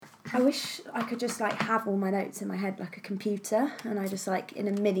I wish I could just like have all my notes in my head like a computer, and I just like in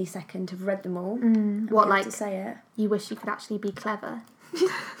a millisecond have read them all. What, like to say it? You wish you could actually be clever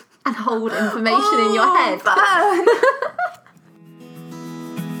and hold information in your head.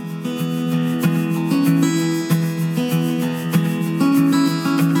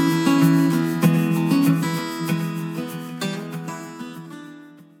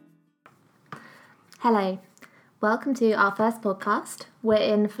 Hello, welcome to our first podcast. We're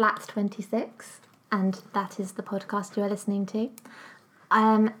in flat 26, and that is the podcast you are listening to.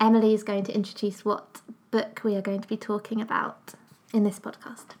 Emily is going to introduce what book we are going to be talking about in this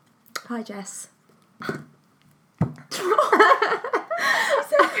podcast. Hi, Jess.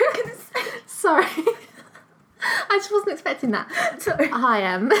 Sorry, I just wasn't expecting that. Sorry. Hi,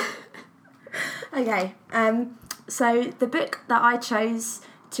 Em. Okay, so the book that I chose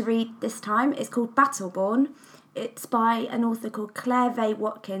to read this time is called Battleborn. It's by an author called Claire Vaye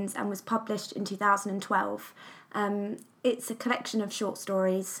Watkins and was published in 2012. It's a collection of short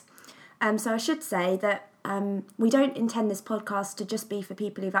stories. So I should say that we don't intend this podcast to just be for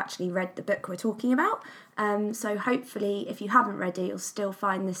people who've actually read the book we're talking about. So hopefully, if you haven't read it, you'll still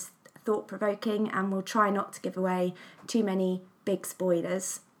find this thought-provoking, and we'll try not to give away too many big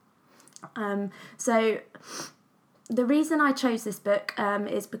spoilers. So the reason I chose this book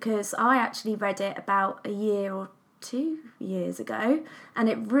is because I actually read it about a year or 2 years ago, and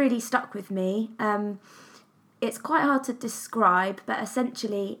it really stuck with me. It's quite hard to describe, but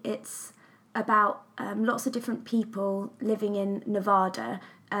essentially it's about lots of different people living in Nevada.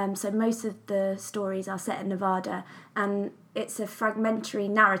 So most of the stories are set in Nevada, and it's a fragmentary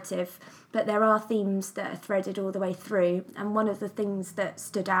narrative, but there are themes that are threaded all the way through. And one of the things that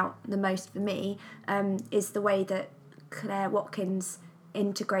stood out the most for me is the way that Claire Watkins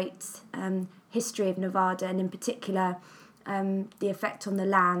integrates history of Nevada, and in particular the effect on the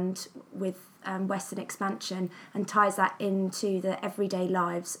land with Western expansion, and ties that into the everyday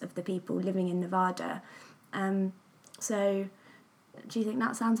lives of the people living in Nevada. So do you think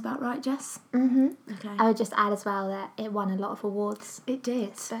that sounds about right, Jess? Mm-hmm. Okay. I would just add as well that it won a lot of awards. It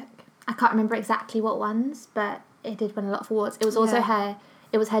did. I can't remember exactly what ones, but it did win a lot of awards. It was also her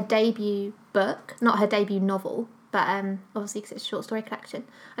debut book, not her debut novel, but obviously because it's a short story collection.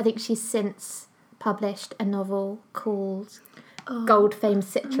 I think she's since published a novel called Gold Fame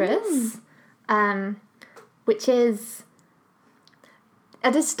Citrus, which is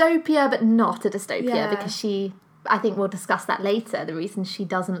a dystopia, but not a dystopia, because I think we'll discuss that later, the reason she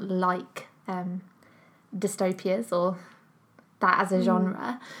doesn't like dystopias or that as a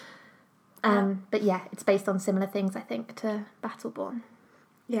genre. But yeah, it's based on similar things, I think, to Battleborn.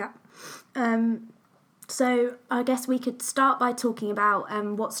 Yeah. So I guess we could start by talking about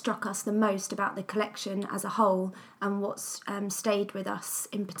what struck us the most about the collection as a whole, and what's stayed with us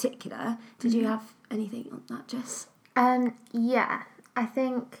in particular. Did you have anything on that, Jess? Yeah, I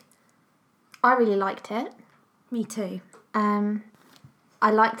think I really liked it. Me too. I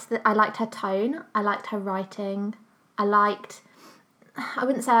liked her tone. I liked her writing. I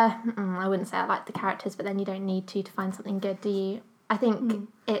wouldn't say I liked the characters, but then you don't need to find something good, do you? I think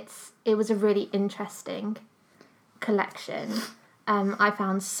it was a really interesting collection. I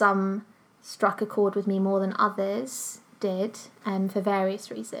found some struck a chord with me more than others did, for various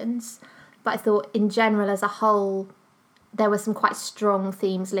reasons. But I thought in general as a whole, there were some quite strong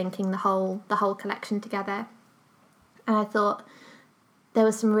themes linking the whole collection together. And I thought there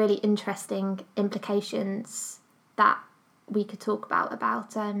were some really interesting implications that we could talk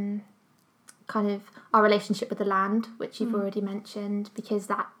about kind of our relationship with the land, which you've already mentioned, because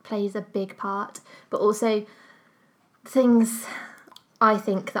that plays a big part. But also things I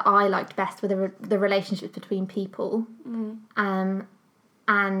think that I liked best were the relationships between people.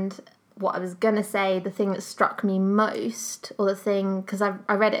 And what I was going to say, the thing that struck me most, or the thing, because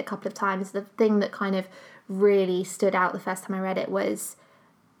I read it a couple of times, the thing that kind of really stood out the first time I read it was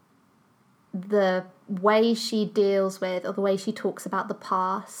the way she deals with, or the way she talks about the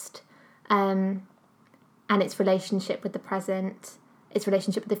past, and its relationship with the present, its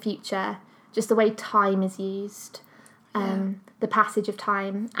relationship with the future, just the way time is used, the passage of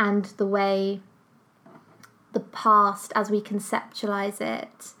time, and the way the past, as we conceptualise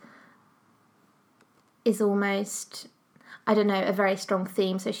it, is almost, I don't know, a very strong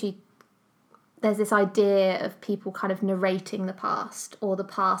theme. So there's this idea of people kind of narrating the past, or the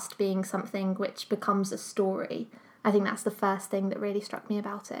past being something which becomes a story. I think that's the first thing that really struck me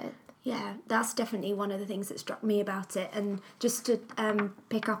about it. Yeah, that's definitely one of the things that struck me about it. And just to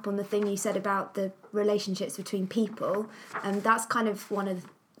pick up on the thing you said about the relationships between people, that's kind of one of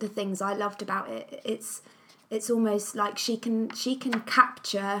the things I loved about it. It's almost like she can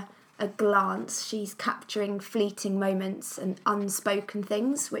capture a glance. She's capturing fleeting moments and unspoken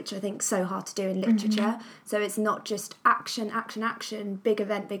things, which I think is so hard to do in literature. So it's not just action, action, action, big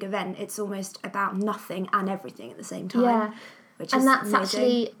event, big event. It's almost about nothing and everything at the same time. Yeah. Which And is that's amazing.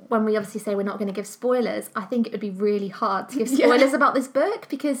 actually, when we obviously say we're not going to give spoilers, I think it would be really hard to give spoilers about this book,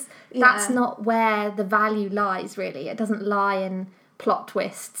 because that's not where the value lies, really. It doesn't lie in plot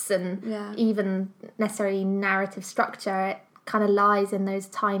twists and even necessarily narrative structure. It kind of lies in those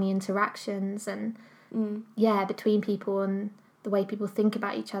tiny interactions and, between people, and the way people think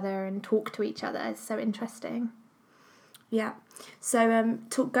about each other and talk to each other is so interesting. Yeah. So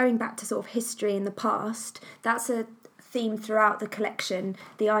going back to sort of history in the past, that's a theme throughout the collection,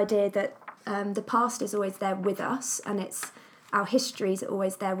 the idea that the past is always there with us, and it's our histories are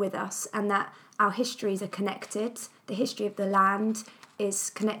always there with us, and that our histories are connected. The history of the land is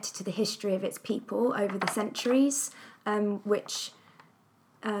connected to the history of its people over the centuries, which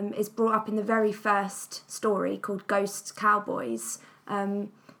is brought up in the very first story called Ghosts Cowboys.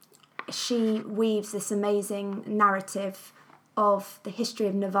 She weaves this amazing narrative of the history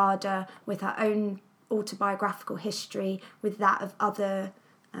of Nevada with her own autobiographical history, with that of other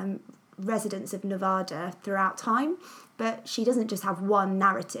residents of Nevada throughout time. But she doesn't just have one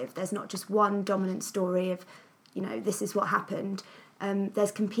narrative. There's not just one dominant story of, this is what happened.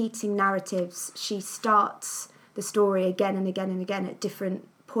 There's competing narratives. She starts the story again and again and again at different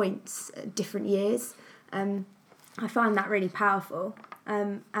points, at different years. I find that really powerful.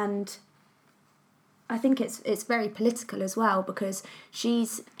 And I think it's very political as well, because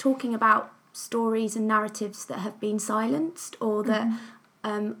she's talking about stories and narratives that have been silenced or that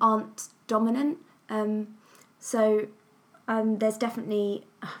aren't dominant. So there's definitely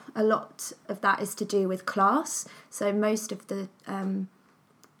a lot of that is to do with class. So most of the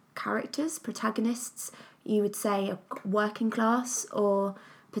protagonists, you would say are working class, or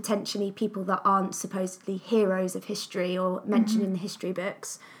potentially people that aren't supposedly heroes of history or mentioned in the history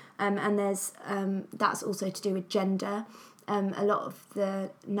books. And there's that's also to do with gender. A lot of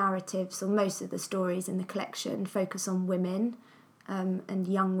the narratives, or most of the stories in the collection, focus on women and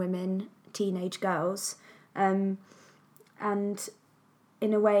young women, teenage girls. And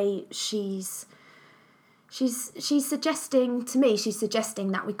in a way, she's suggesting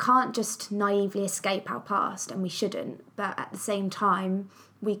that we can't just naively escape our past, and we shouldn't. But at the same time,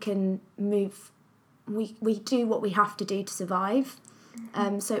 we can move. We do what we have to do to survive.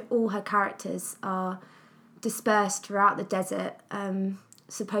 So all her characters are dispersed throughout the desert,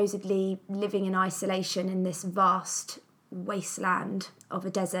 supposedly living in isolation in this vast wasteland of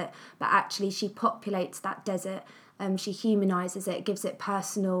a desert, but actually she populates that desert, she humanises it, gives it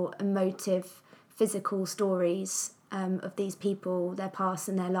personal, emotive, physical stories of these people, their past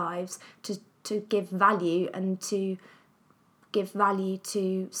and their lives, to give value, and to give value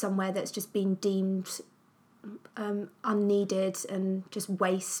to somewhere that's just been deemed unneeded and just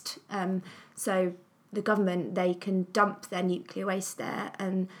waste. So the government, they can dump their nuclear waste there,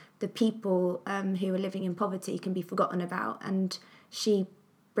 and the people who are living in poverty can be forgotten about, and she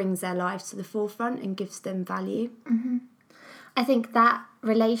brings their lives to the forefront and gives them value. I think that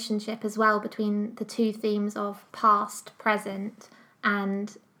relationship as well between the two themes of past, present,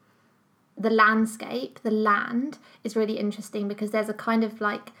 and the landscape, the land, is really interesting, because there's a kind of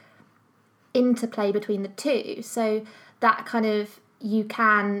like interplay between the two. So that kind of, you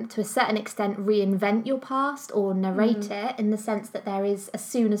can to a certain extent reinvent your past or narrate it, in the sense that there is, as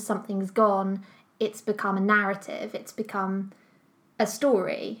soon as something's gone, it's become a narrative, it's become a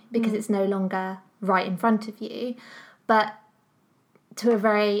story, because it's no longer right in front of you. But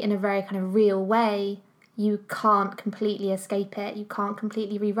in a very kind of real way, you can't completely escape it, you can't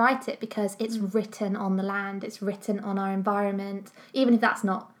completely rewrite it, because it's written on the land, it's written on our environment, even if that's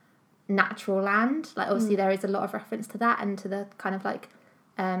not natural land. Like obviously there is a lot of reference to that, and to the kind of like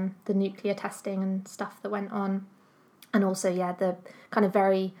the nuclear testing and stuff that went on, and also the kind of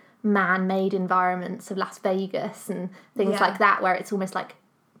very man-made environments of Las Vegas and things like that, where it's almost like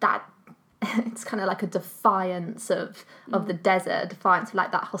that it's kind of like a defiance of the desert, a defiance of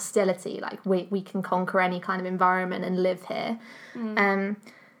like that hostility, like we can conquer any kind of environment and live here.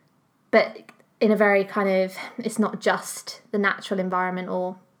 But in a very kind of, it's not just the natural environment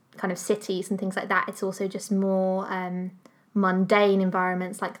or kind of cities and things like that, it's also just more mundane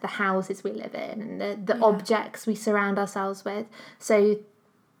environments, like the houses we live in and the objects we surround ourselves with. So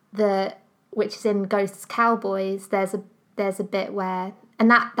which is in Ghosts Cowboys, there's a bit where, and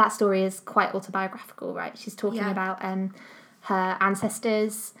that story is quite autobiographical, right? She's talking about her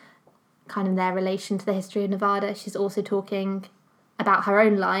ancestors, kind of their relation to the history of Nevada. She's also talking about her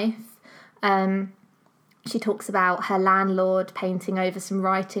own life, and she talks about her landlord painting over some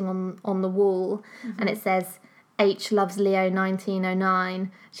writing on the wall, and it says, H loves Leo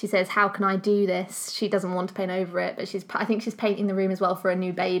 1909. She says, how can I do this? She doesn't want to paint over it, but I think she's painting the room as well for a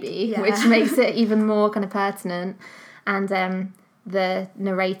new baby, which makes it even more kind of pertinent. And the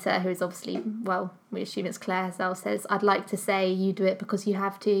narrator, who is obviously, well, we assume it's Claire herself, says, I'd like to say you do it because you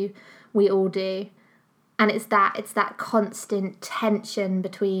have to. We all do. And it's that constant tension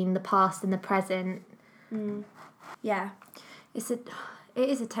between the past and the present. Yeah. It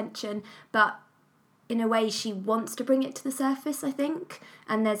is a tension, but in a way she wants to bring it to the surface, I think.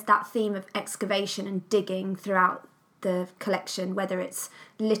 And there's that theme of excavation and digging throughout the collection, whether it's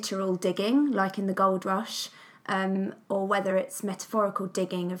literal digging, like in the Gold Rush, or whether it's metaphorical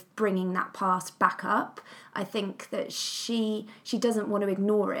digging of bringing that past back up. I think that she doesn't want to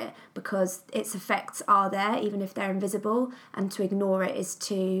ignore it because its effects are there, even if they're invisible, and to ignore it is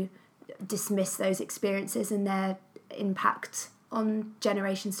to dismiss those experiences and their impact on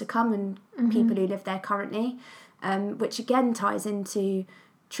generations to come and people who live there currently, which again ties into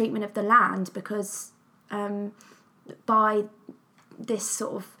treatment of the land, because by this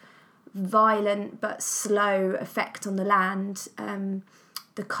sort of violent but slow effect on the land,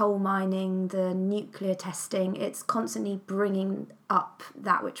 the coal mining, the nuclear testing, it's constantly bringing up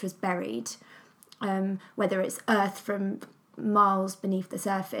that which was buried, whether it's earth from miles beneath the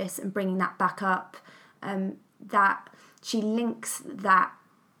surface and bringing that back up, that she links that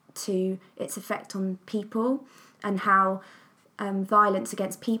to its effect on people, and how violence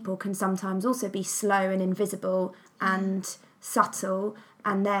against people can sometimes also be slow and invisible and subtle,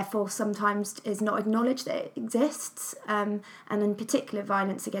 and therefore sometimes is not acknowledged that it exists, and in particular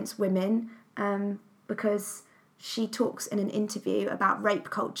violence against women, because she talks in an interview about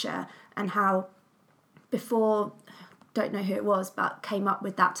rape culture and how before, don't know who it was, but came up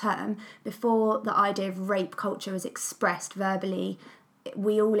with that term, before the idea of rape culture was expressed verbally,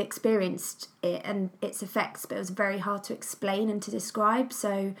 we all experienced it and its effects, but it was very hard to explain and to describe,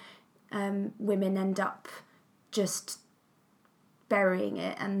 so women end up just burying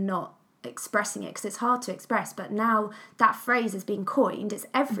it and not expressing it because it's hard to express. But now that phrase has been coined, it's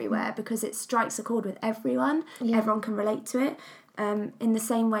everywhere because it strikes a chord with everyone. Everyone can relate to it, in the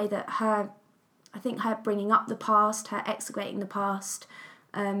same way that her bringing up the past, her excavating the past,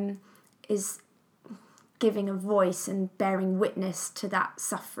 is giving a voice and bearing witness to that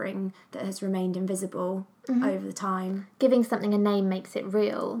suffering that has remained invisible over the time. Giving something a name makes it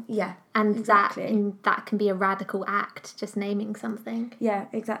real. Yeah, and exactly. that can be a radical act, just naming something. Yeah,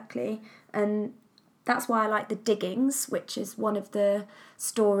 exactly. And that's why I like The Diggings, which is one of the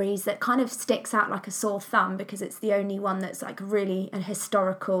stories that kind of sticks out like a sore thumb because it's the only one that's like really a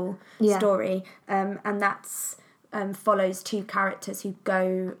historical story. And that's follows two characters who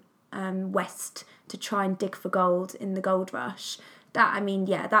go west to try and dig for gold in the gold rush.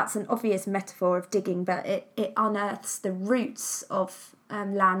 That's an obvious metaphor of digging, but it unearths the roots of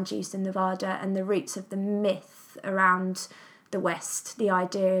land use in Nevada and the roots of the myth around the West, the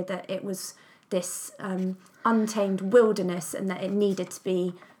idea that it was this untamed wilderness and that it needed to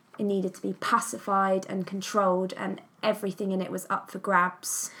be pacified and controlled, and everything in it was up for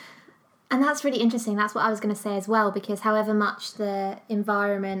grabs. And that's really interesting. That's what I was going to say as well, because however much the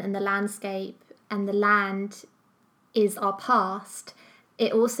environment and the landscape and the land is our past,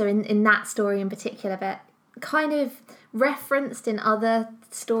 it also, in that story in particular, but kind of referenced in other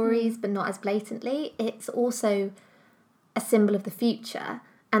stories but not as blatantly, it's also a symbol of the future.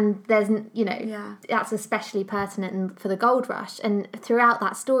 And there's, that's especially pertinent for the gold rush. And throughout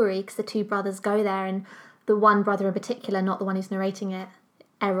that story, because the two brothers go there, and the one brother in particular, not the one who's narrating it,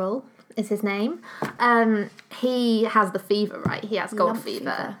 Errol is his name, he has the fever, right? He has gold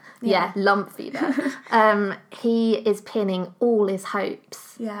fever. Yeah, lump fever. He is pinning all his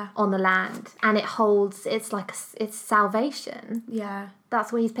hopes on the land, and it's salvation. Yeah.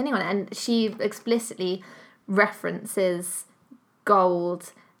 That's what he's pinning on it. And she explicitly references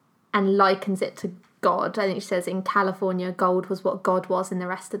gold and likens it to God. I think she says in California, gold was what God was in the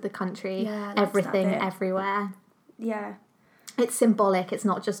rest of the country. Yeah, everything, everywhere. Yeah. It's symbolic. It's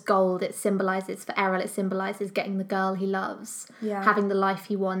not just gold. It symbolises, for Errol, it symbolises getting the girl he loves, having the life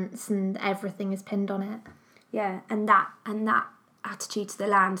he wants, and everything is pinned on it. Yeah, and that attitude to the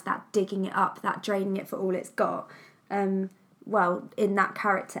land, that digging it up, that draining it for all it's got, in that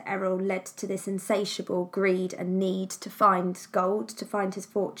character, Errol led to this insatiable greed and need to find gold, to find his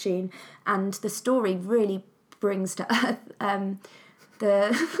fortune, and the story really brings to earth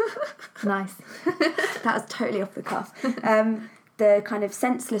nice. That was totally off the cuff. the kind of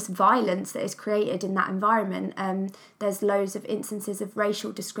senseless violence that is created in that environment. There's loads of instances of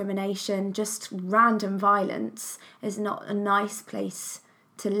racial discrimination, just random violence. Is not a nice place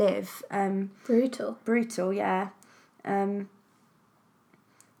to live. Brutal, yeah.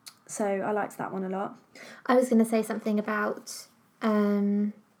 So I liked that one a lot. I was going to say something about...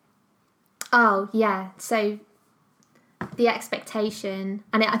 so the expectation,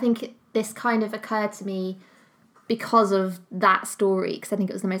 and I think this kind of occurred to me because of that story, because I think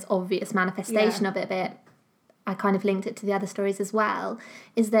it was the most obvious manifestation of it, but I kind of linked it to the other stories as well,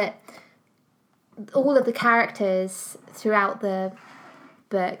 is that all of the characters throughout the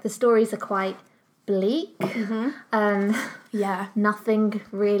book, the stories are quite bleak. Nothing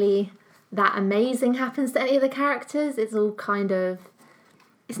really that amazing happens to any of the characters. It's all kind of,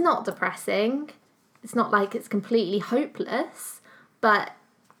 it's not depressing, it's not like it's completely hopeless, but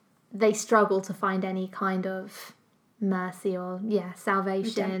they struggle to find any kind of mercy or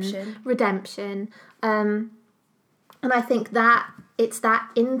salvation, redemption. And I think that it's that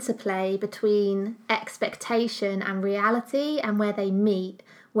interplay between expectation and reality, and where they meet,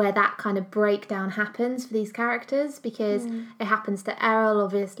 where that kind of breakdown happens for these characters, because it happens to Errol,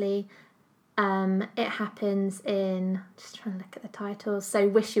 obviously. It happens in, just trying to look at the titles, so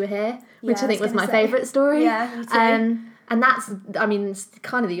Wish You Were Here, which I think was my favourite story. Yeah, me too. And that's, I mean, it's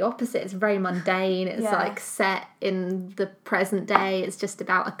kind of the opposite. It's very mundane. It's like set in the present day. It's just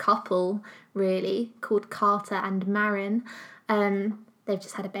about a couple, really, called Carter and Marin. They've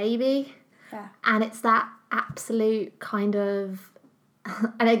just had a baby. Yeah. And it's that absolute kind of...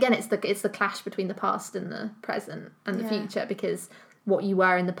 And again, it's the clash between the past and the present and the future, because what you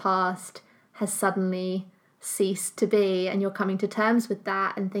were in the past has suddenly ceased to be, and you're coming to terms with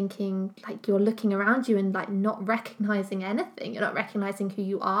that and thinking, like, you're looking around you and like not recognizing anything. You're not recognizing who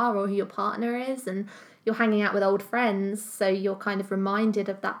you are or who your partner is, and you're hanging out with old friends, so you're kind of reminded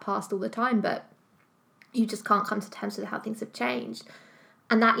of that past all the time, but you just can't come to terms with how things have changed.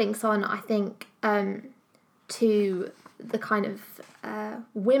 And that links on, I think, to the kind of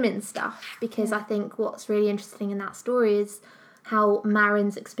women stuff, because I think what's really interesting in that story is how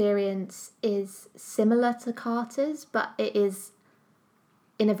Marin's experience is similar to Carter's, but it is,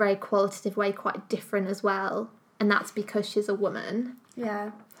 in a very qualitative way, quite different as well. And that's because she's a woman. Yeah.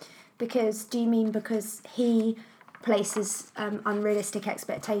 Because, do you mean because he places unrealistic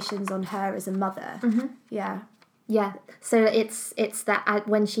expectations on her as a mother? Mm-hmm. Yeah. Yeah. So it's that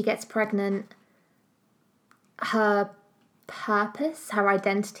when she gets pregnant, her purpose, her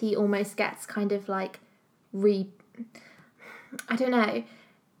identity almost gets kind of like I don't know.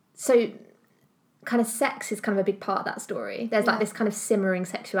 So kind of sex is kind of a big part of that story. There's like this kind of simmering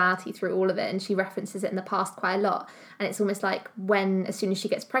sexuality through all of it, and she references it in the past quite a lot. And it's almost like as soon as she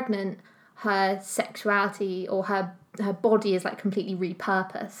gets pregnant, her sexuality or her body is like completely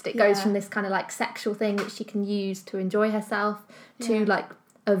repurposed. It goes from this kind of like sexual thing which she can use to enjoy herself to like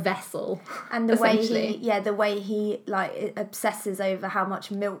a vessel. And the way he like obsesses over how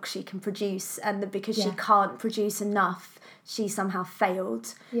much milk she can produce, and because she can't produce enough, she somehow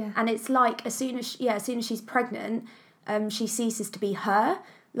failed. Yeah. And it's like as soon as she's pregnant, she ceases to be her.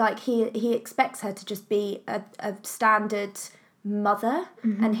 Like he expects her to just be a standard mother,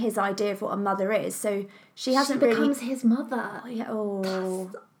 and his idea of what a mother is. So she becomes his mother.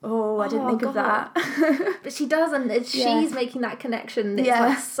 I didn't think of that. But she does, and she's making that connection. It's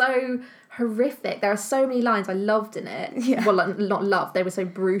like so horrific. There are so many lines I loved in it. Yeah. Well, not loved. They were so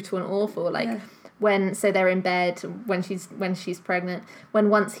brutal and awful. Like when they're in bed when she's pregnant. When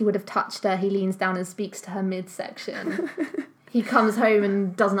once he would have touched her, he leans down and speaks to her midsection. He comes home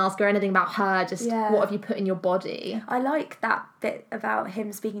and doesn't ask her anything about her, just what have you put in your body? I like that bit about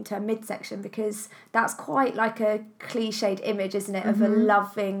him speaking to her midsection, because that's quite like a cliched image, isn't it, of a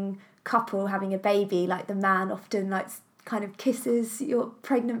loving couple having a baby. Like the man often like kind of kisses your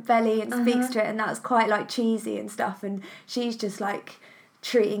pregnant belly and speaks to it, and that's quite like cheesy and stuff, and she's just like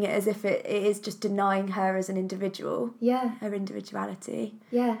treating it as if it is just denying her as an individual. Yeah. Her individuality.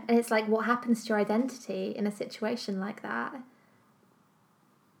 Yeah, and it's like, what happens to your identity in a situation like that?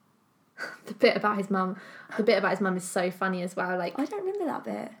 The bit about his mum is so funny as well. Like, I don't remember that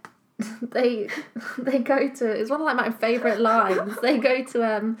bit. they go to, it's one of like my favourite lines. They go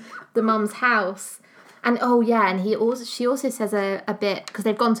to the mum's house, and she also says a bit, because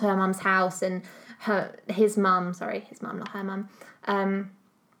they've gone to her mum's house, and his mum, not her mum,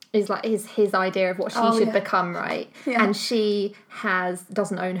 is like his idea of what she should become, right? Yeah. And she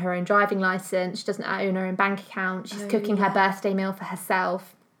doesn't own her own driving licence, she doesn't own her own bank account, she's cooking her birthday meal for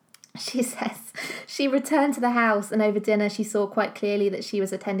herself. She says she returned to the house and over dinner she saw quite clearly that she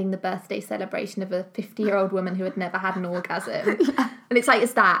was attending the birthday celebration of a 50-year-old woman who had never had an orgasm. Yeah. And it's like,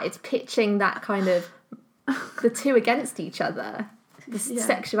 it's pitching that kind of the two against each other, the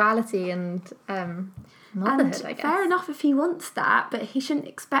sexuality and motherhood, and I guess. Fair enough if he wants that, but he shouldn't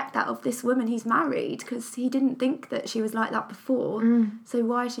expect that of this woman he's married, because he didn't think that she was like that before. So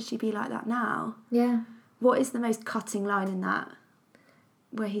why should she be like that now? Yeah. What is the most cutting line in that?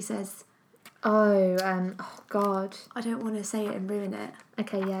 Where he says, oh God. I don't want to say it and ruin it.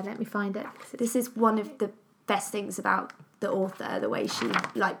 Okay, yeah, let me find it. This is one of the best things about the author, the way she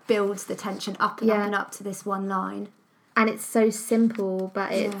like builds the tension up and up and up to this one line. And it's so simple,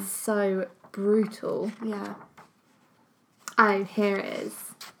 but it's so brutal. Yeah. Oh, here it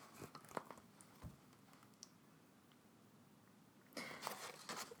is.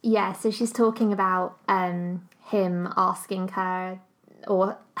 Yeah, so she's talking about him asking her,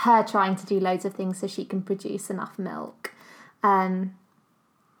 or her trying to do loads of things so she can produce enough milk.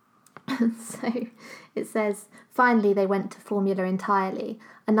 So it says, finally they went to formula entirely,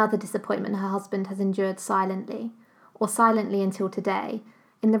 another disappointment her husband has endured silently, or silently until today.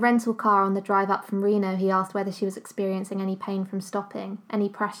 In the rental car on the drive up from Reno, he asked whether she was experiencing any pain from stopping, any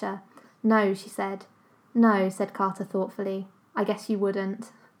pressure. No, she said. No, said Carter thoughtfully. I guess you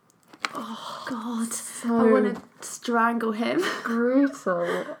wouldn't. Oh, God. So I want to strangle him.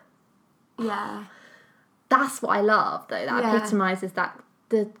 Brutal. Yeah. That's what I love, though. That epitomises that,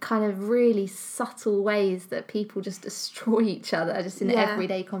 the kind of really subtle ways that people just destroy each other just in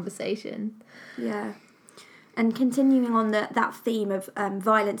everyday conversation. Yeah. And continuing on that theme of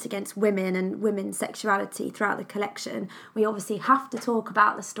violence against women and women's sexuality throughout the collection, we obviously have to talk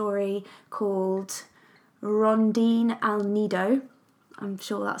about the story called Rondine al Nido. I'm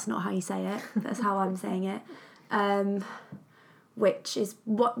sure that's not how you say it. That's how I'm saying it. Which is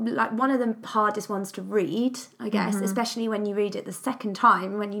one of the hardest ones to read, I guess, especially when you read it the second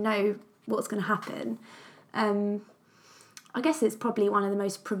time, when you know what's going to happen. I guess it's probably one of the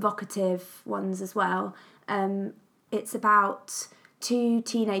most provocative ones as well. It's about two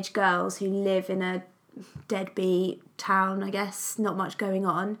teenage girls who live in a deadbeat town, I guess, not much going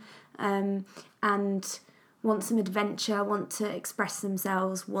on, and want some adventure, want to express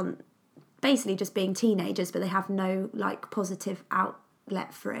themselves, want basically just being teenagers, but they have no like positive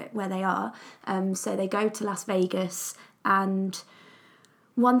outlet for it where they are. So they go to Las Vegas, and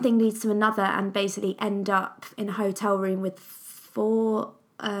one thing leads to another, and basically end up in a hotel room with 4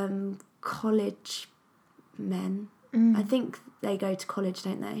 college men. I think they go to college,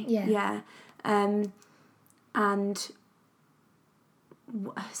 don't they? Yeah. And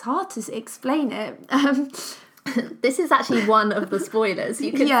it's hard to explain it. This is actually one of the spoilers,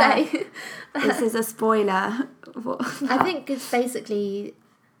 you could say. This is a spoiler. I think it's basically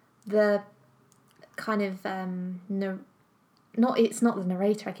the kind of it's not the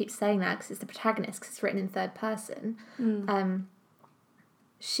narrator, I keep saying that because it's the protagonist, because it's written in third person.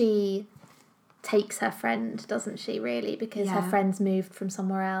 She takes her friend, doesn't she, really, because her friend's moved from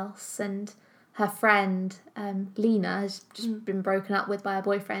somewhere else, and her friend Lena has just been broken up with by her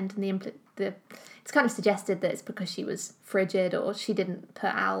boyfriend, and it's kind of suggested that it's because she was frigid or she didn't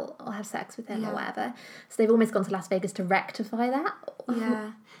put out or have sex with him or whatever. So they've almost gone to Las Vegas to rectify that.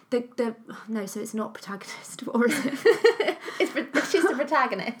 Yeah. No, so it's not protagonist, or is it? She's the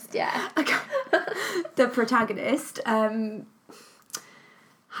protagonist, yeah. Okay. The protagonist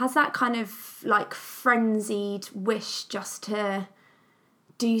has that kind of like frenzied wish just to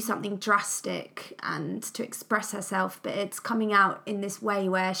do something drastic and to express herself, but it's coming out in this way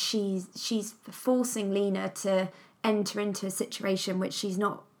where she's forcing Lena to enter into a situation which she's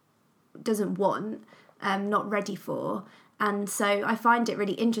doesn't want, not ready for. And so I find it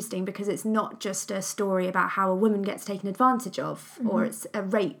really interesting because it's not just a story about how a woman gets taken advantage of or it's a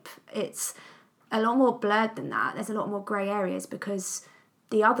rape. It's a lot more blurred than that. There's a lot more grey areas because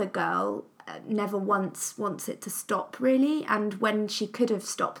the other girl never once wants it to stop, really. And when she could have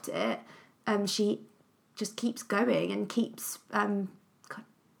stopped it, she just keeps going and keeps, I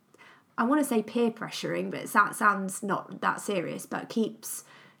want to say peer pressuring, but that sounds not that serious, but keeps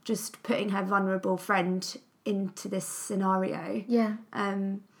just putting her vulnerable friend into this scenario. Yeah.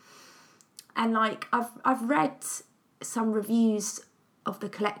 And like I've read some reviews of the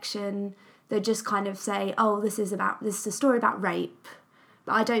collection that just kind of say, oh, this is a story about rape,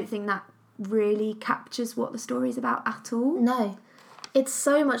 but I don't think that really captures what the story is about at all. No, it's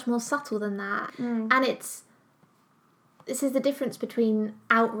so much more subtle than that. And this is the difference between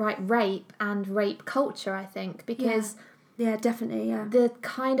outright rape and rape culture, I think, because yeah, definitely, the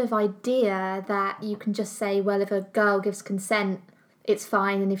kind of idea that you can just say, well, if a girl gives consent, it's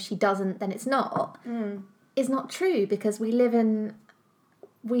fine, and if she doesn't, then it's not, is not true, because we live in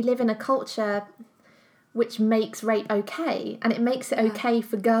a culture which makes rape okay, and it makes it okay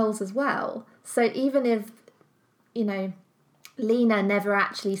for girls as well. So even if, you know, Lena never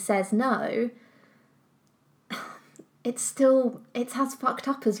actually says no, it's as fucked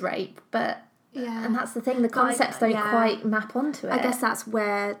up as rape, but and that's the thing, the concepts don't quite map onto it. I guess that's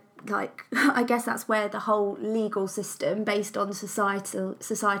where the whole legal system based on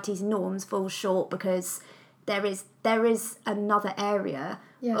society's norms falls short, because there is another area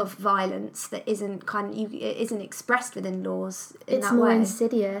of violence that isn't it isn't expressed within laws in that way. It's more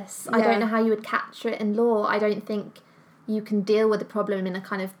insidious. I don't know how you would capture it in law. I don't think you can deal with the problem in a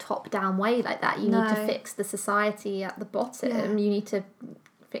kind of top-down way like that. You need to fix the society at the bottom. Yeah. You need to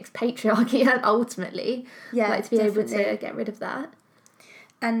fix patriarchy ultimately. Yeah, like, to be able to get rid of that.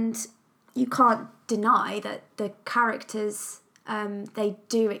 And you can't deny that the characters, they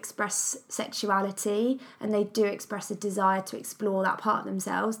do express sexuality, and they do express a desire to explore that part of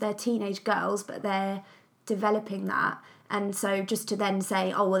themselves. They're teenage girls, but they're developing that. And so just to then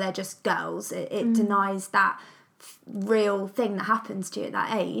say, oh, well, they're just girls, it denies that real thing that happens to you at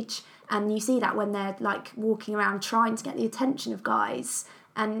that age. And you see that when they're like walking around trying to get the attention of guys,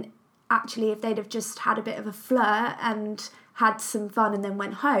 and actually if they'd have just had a bit of a flirt and had some fun and then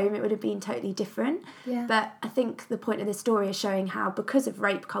went home, it would have been totally different. Yeah. But I think the point of this story is showing how, because of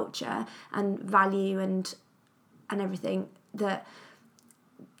rape culture and value and everything, that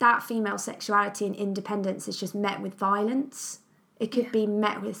female sexuality and independence is just met with violence. It could be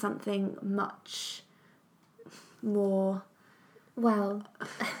met with something much more, well,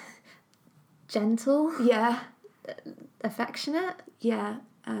 gentle, affectionate,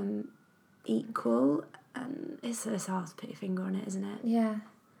 equal. It's hard to put your finger on it, isn't it? Yeah.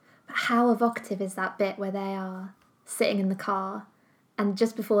 But how evocative is that bit where they are sitting in the car, and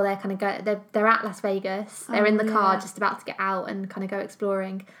just before they're kind of they're at Las Vegas, they're in the car just about to get out and kind of go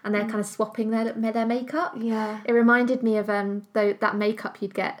exploring, and they're kind of swapping their makeup. Yeah. It reminded me of that makeup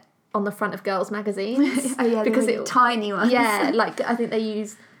you'd get on the front of girls' magazines. Oh yeah, because it's tiny ones. Yeah, like I think they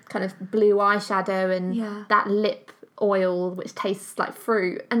use kind of blue eyeshadow and that lip oil which tastes like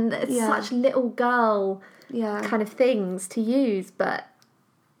fruit, and it's such little girl kind of things to use, but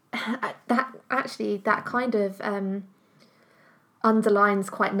that kind of underlines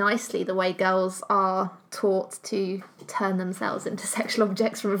quite nicely the way girls are taught to turn themselves into sexual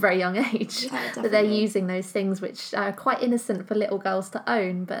objects from a very young age. That they're using those things which are quite innocent for little girls to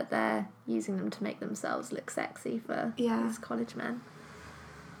own, but they're using them to make themselves look sexy for these college men.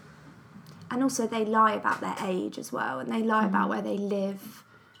 And also they lie about their age as well, and they lie about where they live.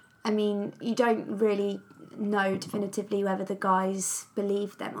 I mean, you don't really know definitively whether the guys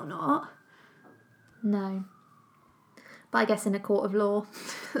believe them or not. No. But I guess in a court of law,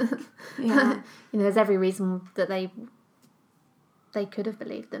 there's every reason that they could have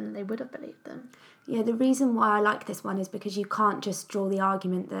believed them, they would have believed them. Yeah, the reason why I like this one is because you can't just draw the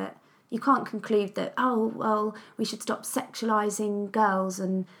argument that, you can't conclude that, oh, well, we should stop sexualising girls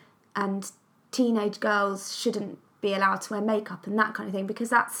and teenage girls shouldn't be allowed to wear makeup and that kind of thing, because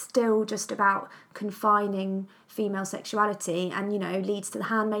that's still just about confining female sexuality and, leads to The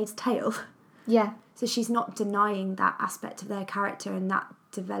Handmaid's Tale. Yeah. So she's not denying that aspect of their character and that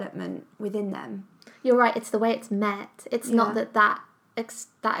development within them. You're right, it's the way it's met. It's not that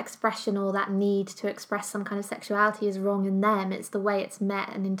expression or that need to express some kind of sexuality is wrong in them. It's the way it's met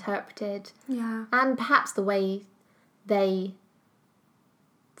and interpreted. Yeah. And perhaps the way they,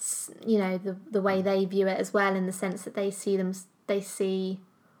 the way they view it as well, in the sense that they see,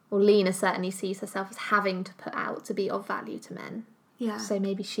 or Lena certainly sees herself as having to put out to be of value to men. Yeah. So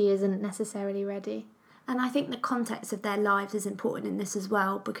maybe she isn't necessarily ready. And I think the context of their lives is important in this as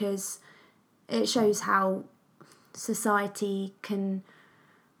well, because it shows how society can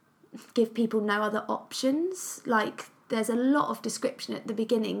give people no other options. Like, there's a lot of description at the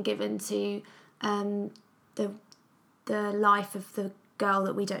beginning given to the life of the girl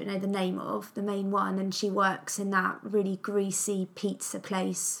that we don't know the name of, the main one, and she works in that really greasy pizza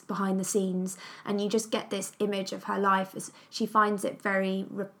place behind the scenes, and you just get this image of her life as she finds it very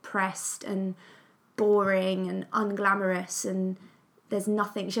repressed and boring and unglamorous, and there's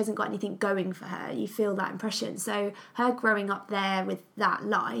nothing, she hasn't got anything going for her. You feel that impression. So her growing up there with that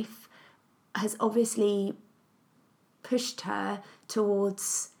life has obviously pushed her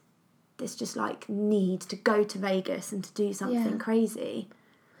towards this just like need to go to Vegas and to do something crazy.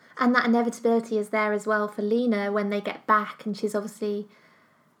 And that inevitability is there as well for Lena when they get back, and she's obviously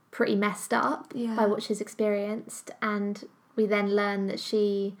pretty messed up by what she's experienced, and we then learn that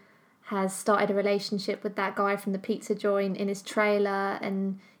she has started a relationship with that guy from the pizza joint in his trailer,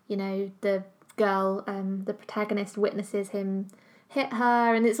 and you know the girl, the protagonist, witnesses him hit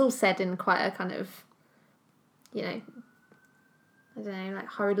her, and it's all said in quite a kind of, you know, I don't know, like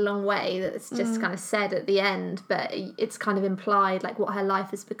hurried along way that's just kind of said at the end, but it's kind of implied like what her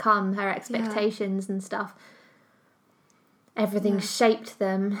life has become, her expectations and stuff. Everything's shaped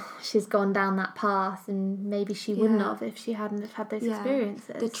them. She's gone down that path, and maybe she wouldn't have if she hadn't have had those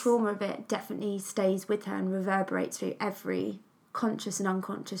experiences. The trauma of it definitely stays with her and reverberates through every conscious and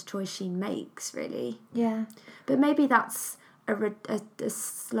unconscious choice she makes, really. Yeah. But maybe that's a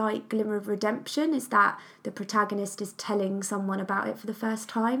slight glimmer of redemption, is that the protagonist is telling someone about it for the first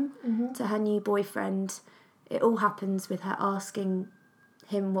time to her new boyfriend. It all happens with her asking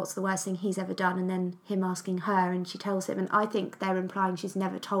him what's the worst thing he's ever done, and then him asking her, and she tells him, and I think they're implying she's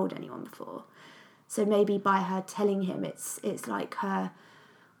never told anyone before. So maybe by her telling him, it's like her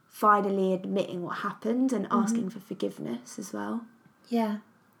finally admitting what happened and asking for forgiveness as well. Yeah,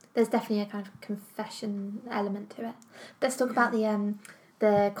 there's definitely a kind of confession element to it. Let's talk about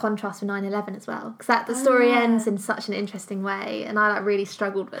the contrast with 9/11 as well, because the story ends in such an interesting way, and I really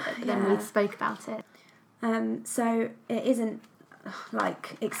struggled with it, but then we spoke about it. So it isn't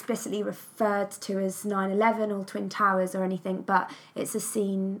like explicitly referred to as 9/11 or Twin Towers or anything, but it's a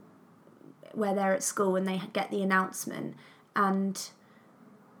scene where they're at school and they get the announcement, and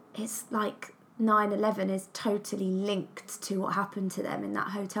it's like 9/11 is totally linked to what happened to them in that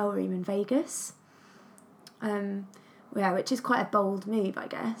hotel room in Vegas. Which is quite a bold move, I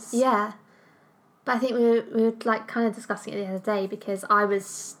guess. Yeah, but I think we were like kind of discussing it the other day, because I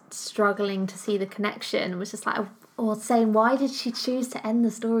was struggling to see the connection, was just like, or saying, why did she choose to end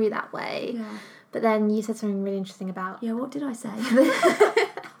the story that way? Yeah. But then you said something really interesting about... Yeah, what did I say?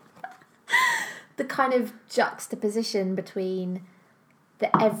 The kind of juxtaposition between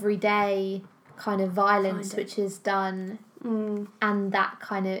the everyday kind of violence which is done and that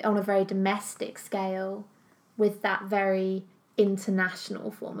kind of, on a very domestic scale, with that very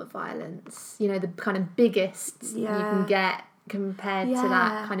international form of violence. You know, the kind of biggest you can get compared to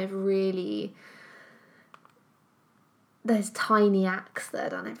that kind of really... those tiny acts that are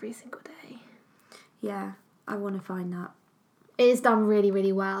done every single day. Yeah, I want to find that. It is done really,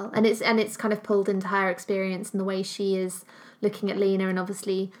 really well, and it's kind of pulled into her experience and the way she is looking at Lena, and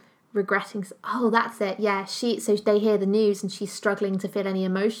obviously regretting. Oh, that's it. Yeah, so they hear the news and she's struggling to feel any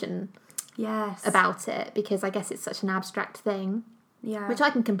emotion. Yes. About it, because I guess it's such an abstract thing. Yeah. Which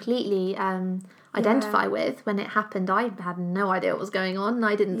I can completely identify with. When it happened, I had no idea what was going on.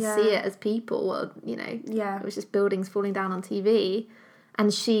 I didn't see it as people, or, you know, it was just buildings falling down on TV.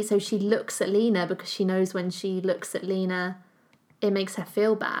 And she looks at Lena because she knows when she looks at Lena, it makes her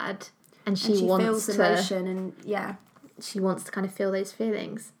feel bad, and she wants feels emotion, and she wants to kind of feel those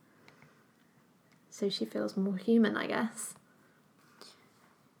feelings. So she feels more human, I guess.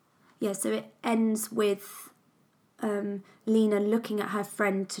 Yeah. So it ends with Lena looking at her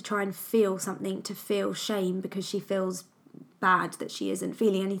friend to try and feel something, to feel shame because she feels bad that she isn't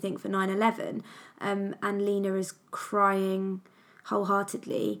feeling anything for 9/11, and Lena is crying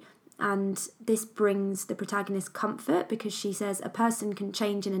wholeheartedly, and this brings the protagonist comfort because she says a person can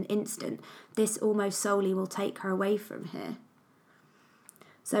change in an instant. This almost solely will take her away from here.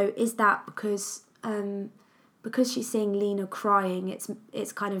 So is that because she's seeing Lena crying,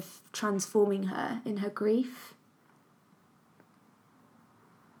 it's kind of transforming her in her grief?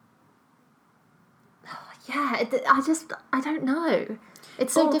 Yeah, I don't know.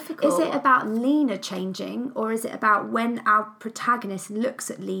 It's so difficult. Is it about Lena changing, or is it about when our protagonist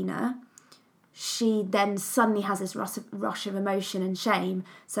looks at Lena, she then suddenly has this rush of emotion and shame,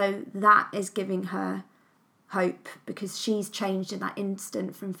 so that is giving her hope because she's changed in that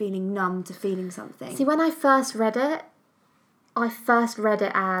instant from feeling numb to feeling something? See, when I first read it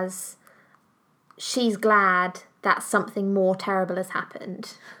as she's glad that something more terrible has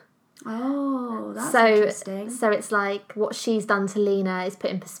happened. Oh, that's interesting. So it's like what she's done to Lena is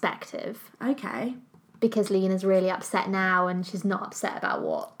put in perspective. Okay. Because Lena's really upset now, and she's not upset about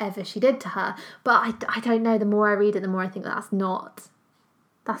whatever she did to her. But I don't know, the more I read it, the more I think that's not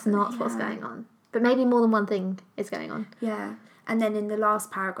what's going on. But maybe more than one thing is going on. Yeah. And then in the last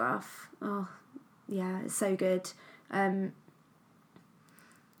paragraph, it's so good.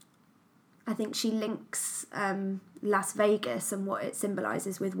 I think she links Las Vegas and what it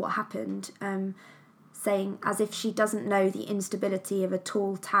symbolises with what happened, saying, as if she doesn't know the instability of a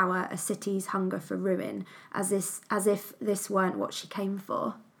tall tower, a city's hunger for ruin, as if this weren't what she came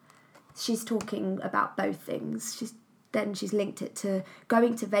for. She's talking about both things. then she's linked it to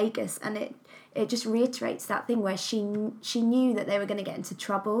going to Vegas, and it just reiterates that thing where she knew that they were going to get into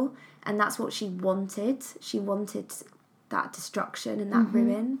trouble, and that's what she wanted. She wanted that destruction and that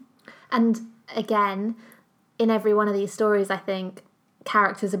ruin. And again, in every one of these stories, I think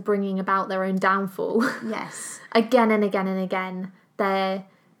characters are bringing about their own downfall. Yes. Again and again and again. They're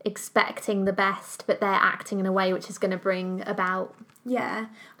expecting the best, but they're acting in a way which is going to bring about Yeah.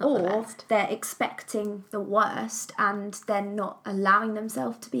 not the Or best. they're expecting the worst and they're not allowing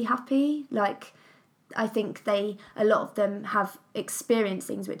themselves to be happy. Like, I think a lot of them have experienced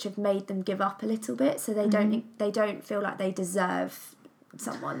things which have made them give up a little bit, so they don't feel like they deserve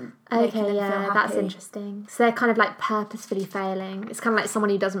someone making them feel happy. That's interesting. So they're kind of like purposefully failing. It's kind of like someone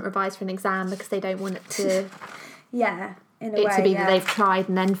who doesn't revise for an exam because they don't want it to Yeah, in a way. to be that they've tried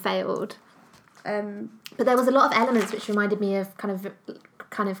and then failed. But there was a lot of elements which reminded me of kind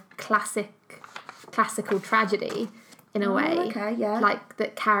of classical tragedy in a way. Okay, yeah. Like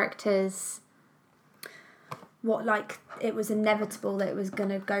that characters. What, like it was inevitable that it was going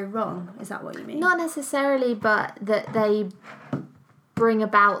to go wrong? Is that what you mean? Not necessarily, but that they bring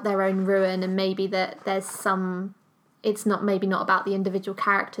about their own ruin, and maybe that there's some. It's not about the individual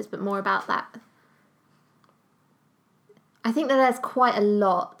characters, but more about that. I think that there's quite a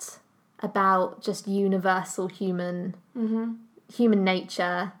lot about just universal human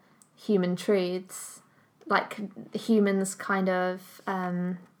nature, human truths, like humans' kind of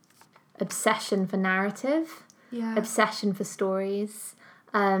obsession for narrative, obsession for stories.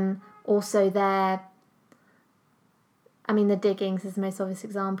 Also, the diggings is the most obvious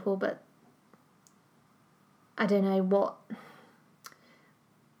example, but I don't know what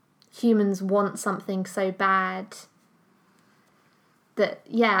humans want something so bad that,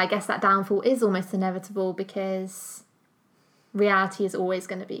 I guess that downfall is almost inevitable because reality is always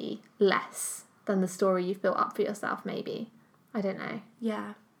going to be less than the story you've built up for yourself, maybe. I don't know.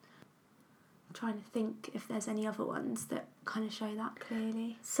 Yeah. I'm trying to think if there's any other ones that kind of show that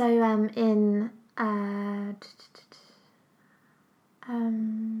clearly. So in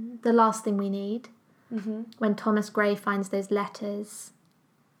The Last Thing We Need, when Thomas Gray finds those letters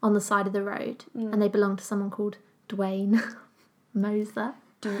on the side of the road, and they belong to someone called Dwayne Moser.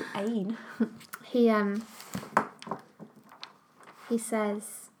 Dwayne. He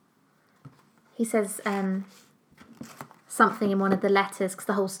says something in one of the letters, because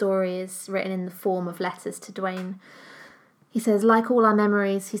the whole story is written in the form of letters to Dwayne. He says, like all our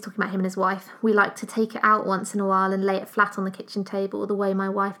memories, he's talking about him and his wife, we like to take it out once in a while and lay it flat on the kitchen table, the way my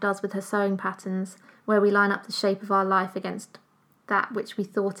wife does with her sewing patterns, where we line up the shape of our life against that which we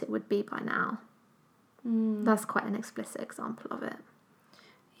thought it would be by now. That's quite an explicit example of it.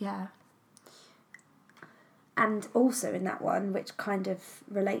 Yeah. And also in that one, which kind of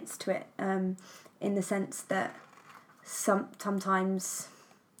relates to it, in the sense that sometimes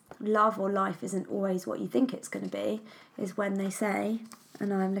love or life isn't always what you think it's going to be, is when they say,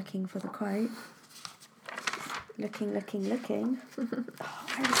 and I'm looking for the quote, looking. Oh,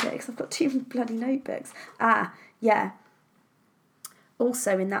 where is it? Because I've got 2 bloody notebooks. Yeah.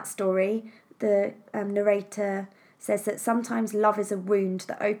 Also in that story, the narrator says that sometimes love is a wound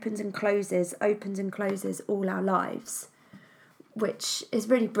that opens and closes all our lives, which is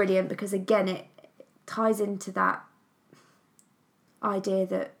really brilliant because, again, it ties into that idea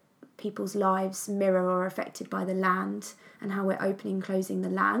that people's lives mirror or are affected by the land and how we're opening and closing the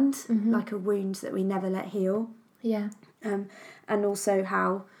land, like a wound that we never let heal. Yeah. And also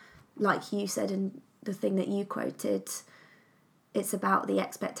how, like you said in the thing that you quoted, it's about the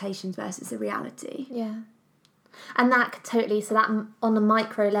expectations versus the reality. Yeah. And that could totally, so that on the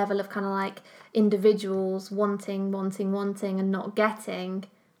micro level of kind of like individuals wanting and not getting,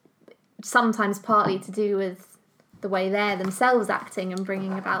 sometimes partly to do with the way they're themselves acting and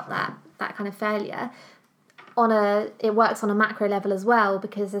bringing about that kind of failure. It works on a macro level as well,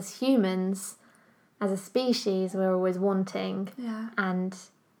 because as humans, as a species, we're always wanting, and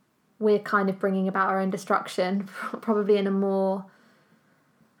we're kind of bringing about our own destruction, probably in a more,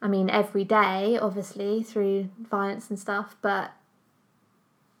 every day, obviously, through violence and stuff, but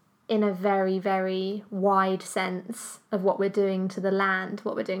in a very, very wide sense of what we're doing to the land,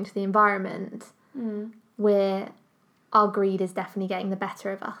 what we're doing to the environment, our greed is definitely getting the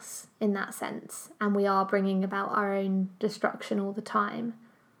better of us in that sense, and we are bringing about our own destruction all the time.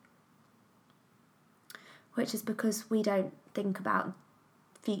 Which is because we don't think about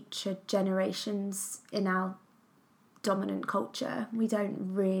future generations in our dominant culture. We don't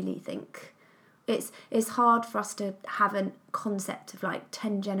really think. It's hard for us to have a concept of like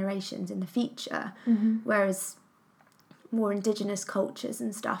 10 generations in the future, whereas more indigenous cultures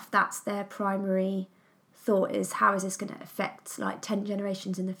and stuff, that's their primary thought is, how is this going to affect like 10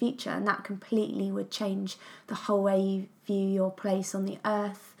 generations in the future? And that completely would change the whole way you view your place on the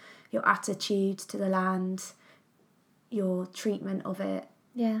earth, your attitude to the land, your treatment of it.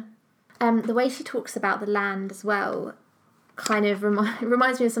 Yeah. The way she talks about the land as well kind of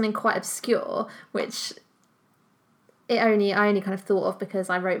reminds me of something quite obscure, which I only kind of thought of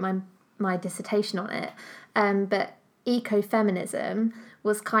because I wrote my dissertation on it. But ecofeminism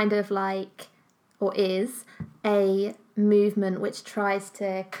was kind of like, or is, a movement which tries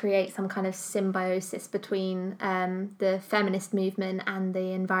to create some kind of symbiosis between the feminist movement and the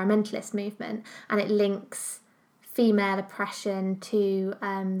environmentalist movement, and it links female oppression to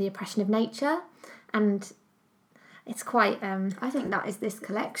the oppression of nature, and it's quite I think that is this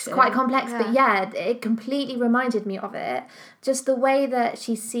collection. It's quite complex, but it completely reminded me of it. Just the way that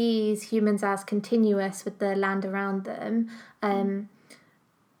she sees humans as continuous with the land around them, and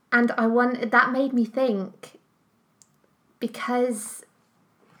that made me think, because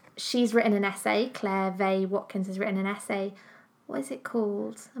she's written an essay, Claire Vay Watkins has written an essay. What is it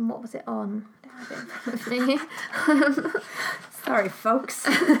called? And what was it on? I don't have it in front of me. Sorry, folks.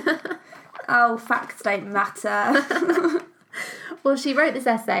 Oh, facts don't matter. Well, she wrote this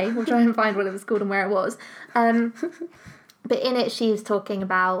essay. We'll try and find what it was called and where it was. But in it, she's talking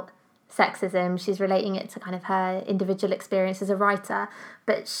about sexism. She's relating it to kind of her individual experience as a writer.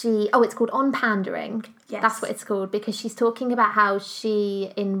 But it's called On Pandering. Yes. That's what it's called, because she's talking about how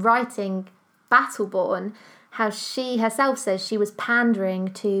she, in writing Battleborn, how she herself says she was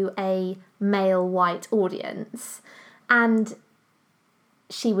pandering to a male white audience. And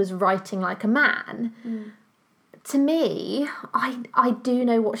she was writing like a man. To me, I do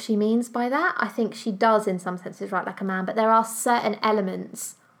know what she means by that. I think she does in some senses write like a man, but there are certain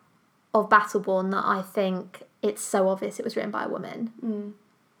elements of Battleborn that I think it's so obvious it was written by a woman.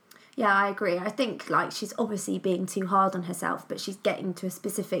 Yeah, I agree. I think like she's obviously being too hard on herself, but she's getting to a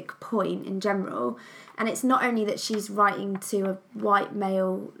specific point in general. And it's not only that she's writing to a white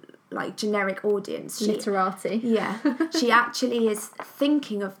male, like generic audience. Literati. Yeah. She actually is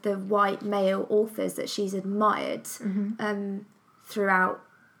thinking of the white male authors that she's admired throughout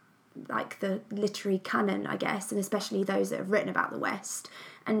like the literary canon, I guess, and especially those that have written about the West.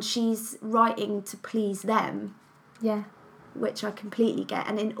 And she's writing to please them. Yeah. Which I completely get.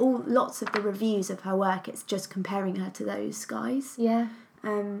 And in lots of the reviews of her work, it's just comparing her to those guys. Yeah.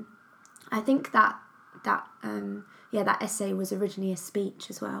 I think that essay was originally a speech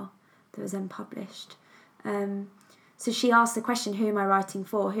as well that was then published. So she asked the question, who am I writing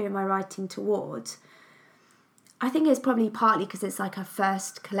for? Who am I writing toward? I think it's probably partly because it's like her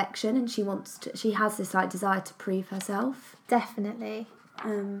first collection and she has this like desire to prove herself. Definitely.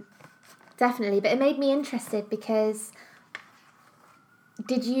 Definitely. But it made me interested because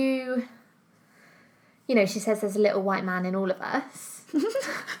did you know, she says there's a little white man in all of us.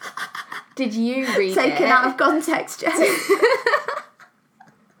 Did you read it? Taken out of context, Jess.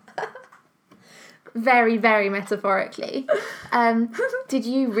 Very, very metaphorically. Did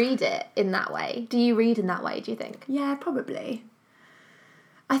you read it in that way? Do you read in that way, do you think? Yeah, probably.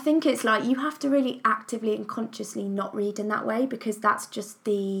 I think it's like you have to really actively and consciously not read in that way, because that's just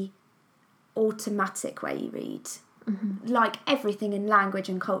the automatic way you read. Like everything in language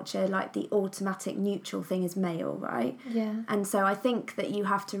and culture, like the automatic neutral thing is male, right? Yeah. And so I think that you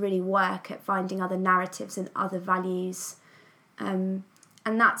have to really work at finding other narratives and other values. And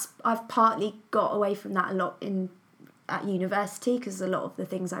I've partly got away from that a lot at university, because a lot of the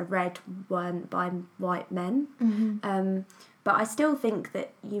things I read weren't by white men. But I still think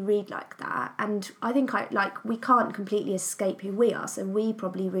that you read like that, and I think we can't completely escape who we are, so we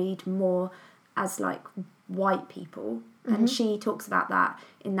probably read more as like white people. And she talks about that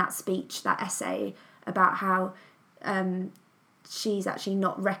in that speech, that essay, about how she's actually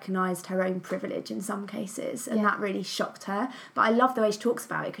not recognised her own privilege in some cases, and that really shocked her. But I love the way she talks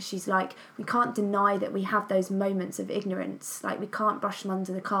about it, because she's like, we can't deny that we have those moments of ignorance. Like, we can't brush them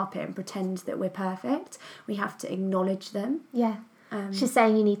under the carpet and pretend that we're perfect. We have to acknowledge them. Yeah. She's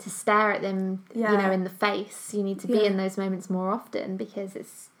saying you need to stare at them, you know, in the face. You need to be in those moments more often, because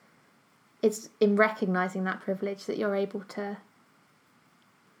it's in recognising that privilege that you're able to,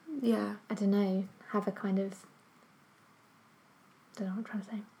 I don't know, have a kind of, I don't know what I'm trying to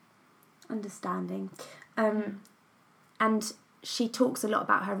say. Understanding. And she talks a lot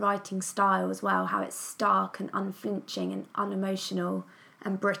about her writing style as well, how it's stark and unflinching and unemotional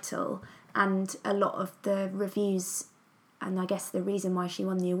and brittle. And a lot of the reviews, and I guess the reason why she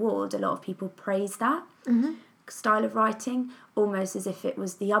won the award, a lot of people praise that style of writing, almost as if it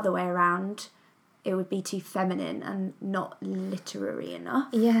was the other way around. It would be too feminine and not literary enough.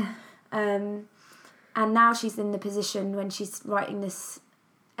 Yeah. And now she's in the position when she's writing this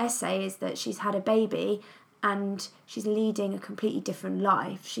essay is that she's had a baby and she's leading a completely different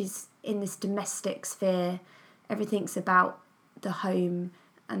life. She's in this domestic sphere. Everything's about the home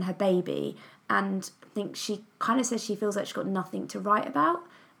and her baby. And I think she kind of says she feels like she's got nothing to write about.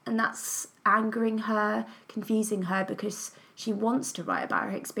 And that's angering her, confusing her, because she wants to write about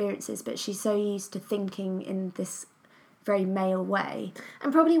her experiences, but she's so used to thinking in this very male way.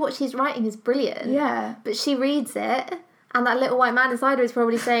 And probably what she's writing is brilliant. Yeah. But she reads it, and that little white man inside her is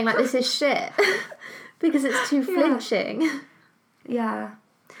probably saying, like, this is shit. Because it's too flinching. Yeah.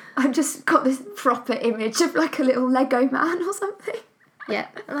 I've just got this proper image of, like, a little Lego man or something. Yeah,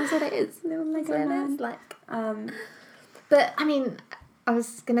 and that's what it is. Little Lego man. Like, but, I mean, I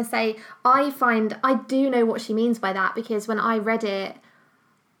was going to say, I do know what she means by that, because when I read it,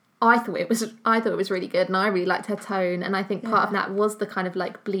 I thought it was really good, and I really liked her tone, and I think part of that was the kind of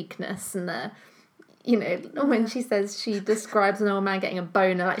like bleakness and the, you know, when she says she describes an old man getting a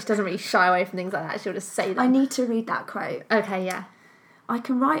boner, like she doesn't really shy away from things like that. She'll just say that. I need to read that quote. Okay, yeah. I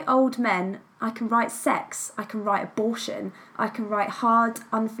can write old men, I can write sex, I can write abortion, I can write hard,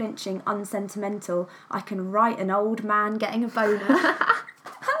 unflinching, unsentimental, I can write an old man getting a boner.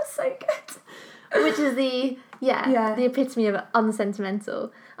 That's so good. Which is the epitome of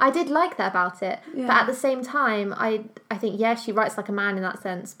unsentimental. I did like that about it, but at the same time, I think, she writes like a man in that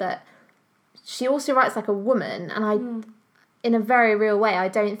sense, but she also writes like a woman, and in a very real way, I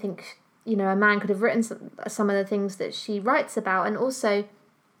don't think, you know, a man could have written some of the things that she writes about. And also,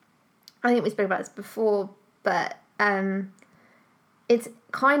 I think we spoke about this before, but it's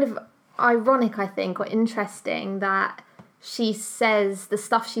kind of ironic, I think, or interesting that she says the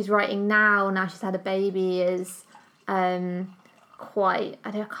stuff she's writing now she's had a baby, is quite,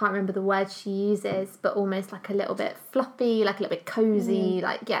 I can't remember the word she uses, but almost like a little bit floppy, like a little bit cozy,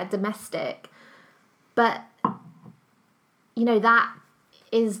 domestic. But, you know, that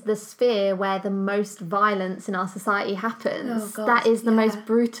is the sphere where the most violence in our society happens. Oh, God, that is the most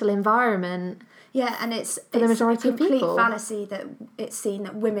brutal environment. Yeah, and it's the majority a of complete people. fallacy that it's seen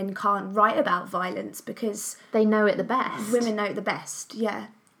that women can't write about violence because they know it the best. Women know it the best, yeah.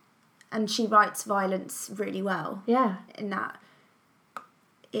 And she writes violence really well. Yeah. In that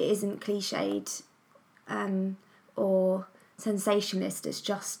it isn't cliched or sensationalist. It's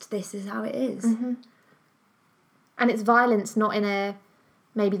just, this is how it is. Mm-hmm. And it's violence not in a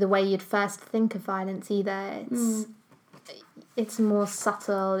maybe the way you'd first think of violence either. It's more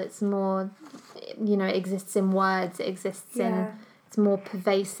subtle. It's more, you know, it exists in words. It exists in. It's more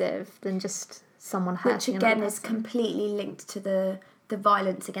pervasive than just someone hurting. Which again is completely linked to the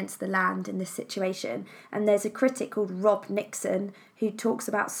violence against the land in this situation. And there's a critic called Rob Nixon who talks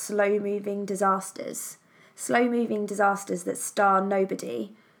about slow-moving disasters. Slow-moving disasters that star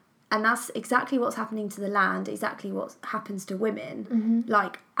nobody. And that's exactly what's happening to the land, exactly what happens to women. Mm-hmm.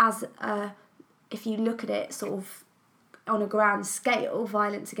 Like, if you look at it sort of on a grand scale,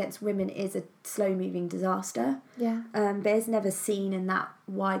 violence against women is a slow-moving disaster. Yeah. But it's never seen in that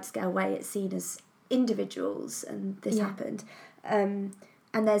wide-scale way. It's seen as individuals, and this happened. And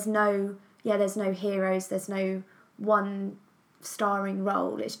there's no heroes. There's no one starring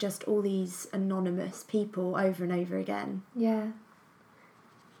role. It's just all these anonymous people over and over again. Yeah.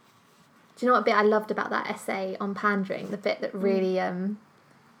 Do you know what bit I loved about that essay on pandering? The bit that really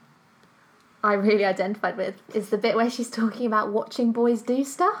I really identified with is the bit where she's talking about watching boys do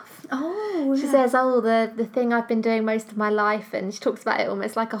stuff. Oh, She says, the thing I've been doing most of my life, and she talks about it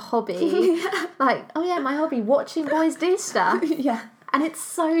almost like a hobby. Like, my hobby, watching boys do stuff. Yeah. And it's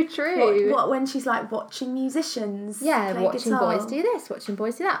so true. What when she's like watching musicians play watching guitar. boys do this, watching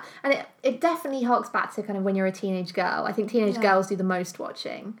boys do that. And it definitely harks back to kind of when you're a teenage girl. I think teenage girls do the most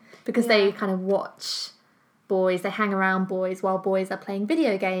watching because they kind of watch boys, they hang around boys while boys are playing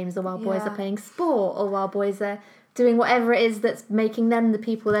video games, or while boys are playing sport, or while boys are doing whatever it is that's making them the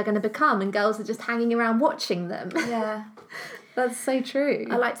people they're going to become, and girls are just hanging around watching them. Yeah. That's so true.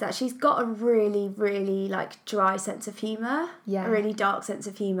 I liked that. She's got a really, really like dry sense of humour. Yeah. A really dark sense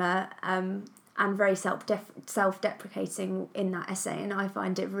of humour, and very self-deprecating in that essay, and I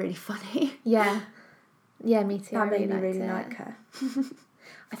find it really funny. Yeah. Yeah, me too. That made me liked really it. like her.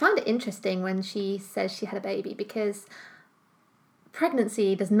 I found it interesting when she says she had a baby, because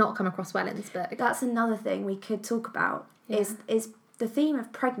pregnancy does not come across well in this book. That's another thing we could talk about is the theme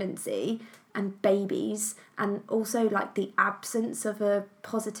of pregnancy and babies, and also like the absence of a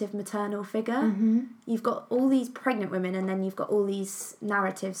positive maternal figure. Mm-hmm. You've got all these pregnant women, and then you've got all these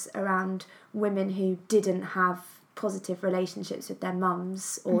narratives around women who didn't have positive relationships with their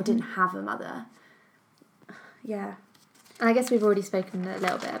mums or didn't have a mother. Yeah. And I guess we've already spoken a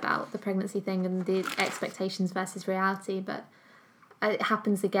little bit about the pregnancy thing and the expectations versus reality, but it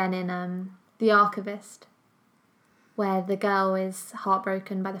happens again in The Archivist, where the girl is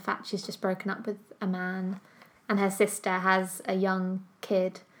heartbroken by the fact she's just broken up with a man, and her sister has a young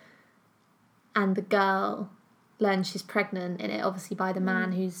kid, and the girl learns she's pregnant in it, obviously by the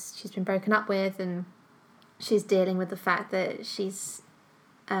man she's been broken up with, and she's dealing with the fact that she's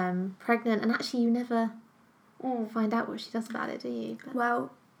pregnant, and actually you never find out what she does about it, do you? But...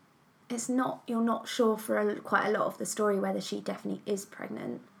 Well, you're not sure for quite a lot of the story whether she definitely is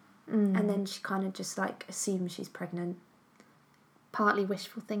pregnant, and then she kind of just like assumes she's pregnant. Partly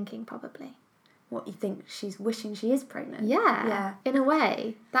wishful thinking, probably. What, you think she's wishing she is pregnant? Yeah. In a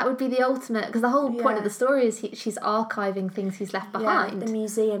way, that would be the ultimate, because the whole point of the story is she's archiving things he's left behind. The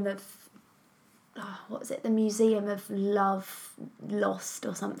museum of what was it? The Museum of Love Lost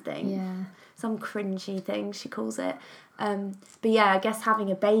or something. Yeah. Some cringy thing she calls it. But yeah, I guess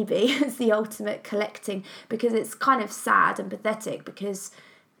having a baby is the ultimate collecting, because it's kind of sad and pathetic because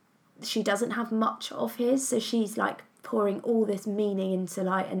she doesn't have much of his, so she's like pouring all this meaning into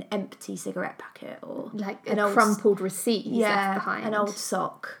like an empty cigarette packet or like a crumpled receipt he's left behind. An old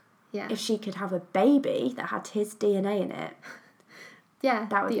sock. Yeah. If she could have a baby that had his DNA in it. Yeah,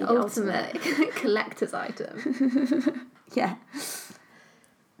 that would be the ultimate collector's item. Yeah.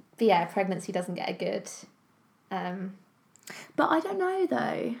 But yeah, pregnancy doesn't get a good... But I don't know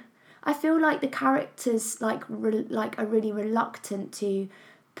though. I feel like the characters like are really reluctant to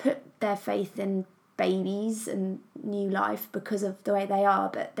put their faith in babies and new life because of the way they are,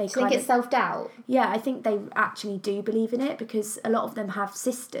 but they think it's self-doubt. Yeah, I think they actually do believe in it, because a lot of them have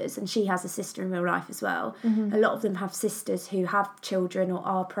sisters, and she has a sister in real life as well. A lot of them have sisters who have children or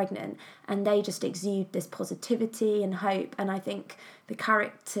are pregnant, and they just exude this positivity and hope. And I think the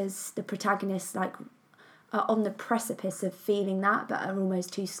characters, the protagonists, like are on the precipice of feeling that, but are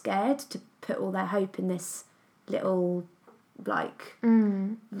almost too scared to put all their hope in this little like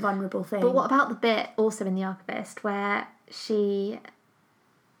vulnerable thing. But what about the bit also in The Archivist where she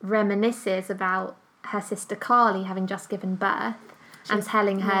reminisces about her sister Carly having just given birth and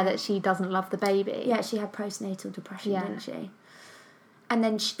telling her that she doesn't love the baby? Yeah, she had postnatal depression, didn't she? And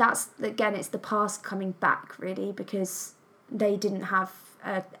then that's again, it's the past coming back really, because they didn't have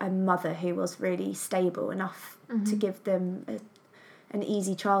a mother who was really stable enough to give them an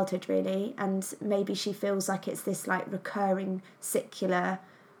easy childhood really, and maybe she feels like it's this like recurring secular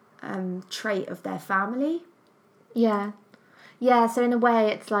trait of their family. Yeah, so in a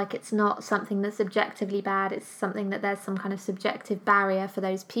way it's like it's not something that's objectively bad, it's something that there's some kind of subjective barrier for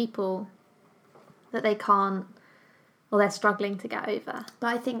those people that they can't, or they're struggling to get over. But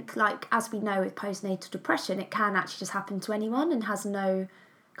I think, like, as we know with postnatal depression, it can actually just happen to anyone and has no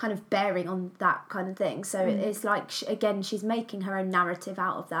kind of bearing on that kind of thing. So it's like, again, she's making her own narrative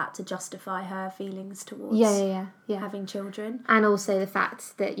out of that to justify her feelings towards having children. And also the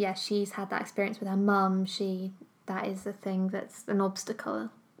fact that, she's had that experience with her mum. That is a thing that's an obstacle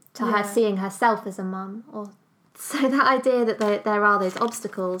to her seeing herself as a mum. So that idea that there are those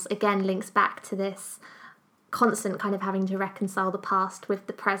obstacles, again, links back to this constant kind of having to reconcile the past with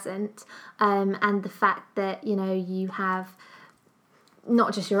the present, and the fact that, you have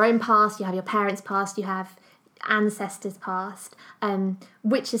not just your own past, you have your parents' past, you have ancestors' past,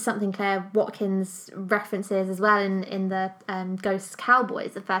 which is something Claire Watkins references as well in the Ghosts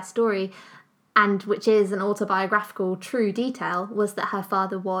Cowboys, the first story, and which is an autobiographical true detail, was that her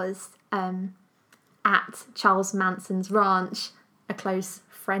father was at Charles Manson's ranch, a close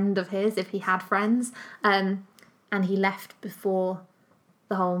friend of his, if he had friends, and he left before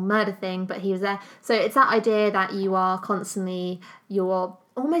the whole murder thing, but he was there. So it's that idea that you're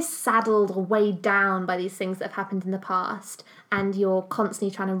almost saddled or weighed down by these things that have happened in the past, and you're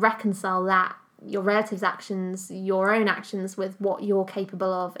constantly trying to reconcile that, your relatives' actions, your own actions, with what you're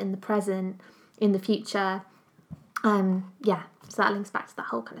capable of in the present, in the future. So that links back to that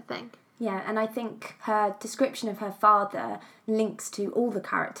whole kind of thing. Yeah, and I think her description of her father links to all the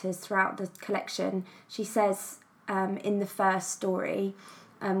characters throughout the collection. She says in the first story,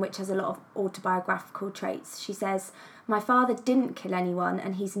 which has a lot of autobiographical traits, she says, "My father didn't kill anyone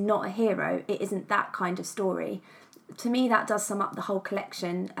and he's not a hero. It isn't that kind of story." To me, that does sum up the whole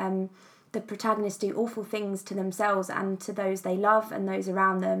collection. The protagonists do awful things to themselves and to those they love and those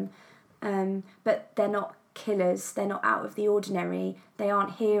around them, but they're not killers, they're not out of the ordinary, they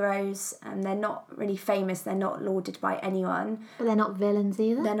aren't heroes, and they're not really famous, they're not lauded by anyone. But they're not villains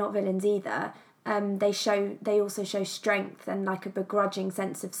either. They also show strength and like a begrudging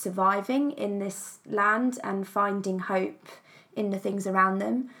sense of surviving in this land and finding hope in the things around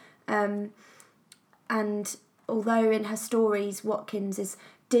them. And although in her stories Watkins is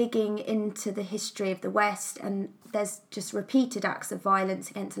digging into the history of the West, and there's just repeated acts of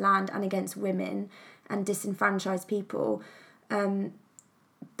violence against land and against women and disenfranchised people,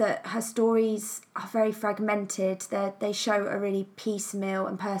 that her stories are very fragmented. They show a really piecemeal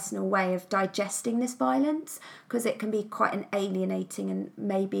and personal way of digesting this violence, because it can be quite an alienating and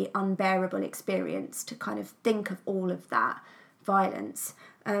maybe unbearable experience to kind of think of all of that violence.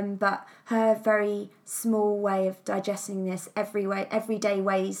 But her very small way of digesting this, everyday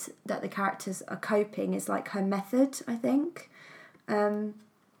ways that the characters are coping, is like her method, I think. And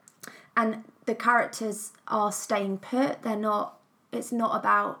the characters are staying put. It's not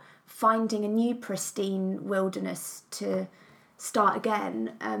about finding a new pristine wilderness to start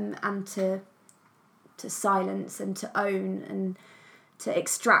again, and to silence and to own and to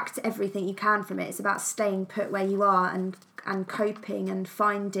extract everything you can from it. It's about staying put where you are and coping and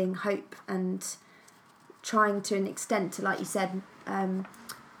finding hope and trying to an extent to, like you said,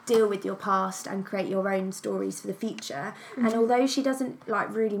 deal with your past and create your own stories for the future. Mm-hmm. And although she doesn't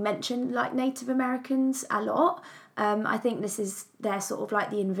like really mention like Native Americans a lot, I think this is their sort of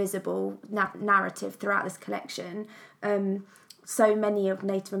like the invisible narrative throughout this collection. So many of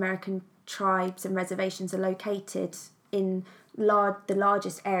Native American tribes and reservations are located in the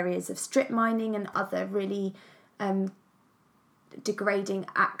largest areas of strip mining and other really degrading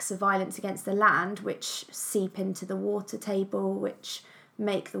acts of violence against the land, which seep into the water table, which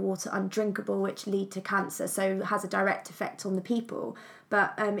make the water undrinkable, which lead to cancer, so has a direct effect on the people.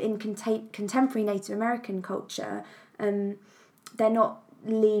 But in contemporary Native American culture, they're not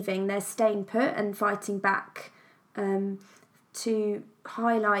leaving, they're staying put and fighting back, to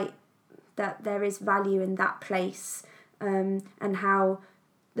highlight that there is value in that place, and how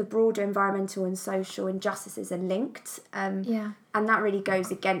the broader environmental and social injustices are linked. And that really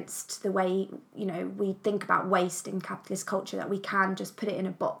goes against the way, we think about waste in capitalist culture, that we can just put it in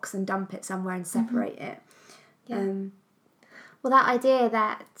a box and dump it somewhere and separate it. Well, that idea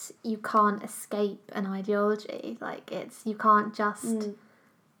that you can't escape an ideology, you can't just,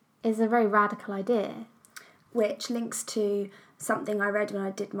 is a very radical idea. Which links to something I read when I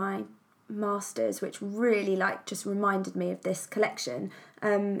did my masters, which really just reminded me of this collection,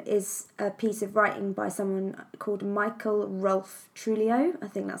 is a piece of writing by someone called Michael Rolfe Trujillo, I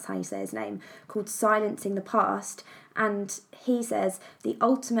think that's how you say his name, called Silencing the Past. And he says, the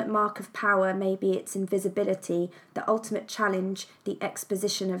ultimate mark of power may be its invisibility, the ultimate challenge, the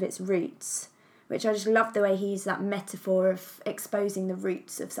exposition of its roots. Which I just love the way he used that metaphor of exposing the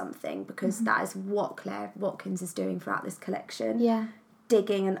roots of something, because that is what Claire Watkins is doing throughout this collection. Yeah.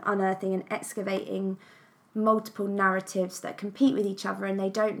 Digging and unearthing and excavating multiple narratives that compete with each other, and they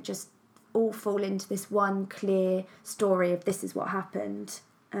don't just all fall into this one clear story of this is what happened.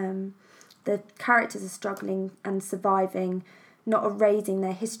 The characters are struggling and surviving, not erasing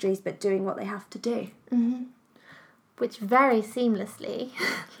their histories, but doing what they have to do. Mm-hmm. Which very seamlessly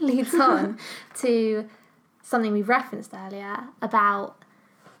leads on to something we referenced earlier about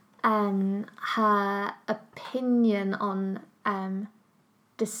her opinion on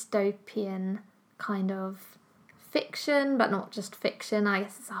dystopian kind of fiction, but not just fiction. I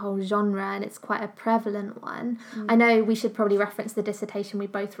guess it's a whole genre, and it's quite a prevalent one. I know we should probably reference the dissertation we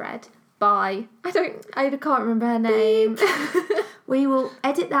both read by, I can't remember her name. We will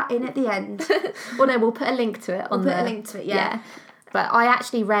edit that in at the end. Well, no, we'll put a link to it. We'll put a link to it, yeah. But I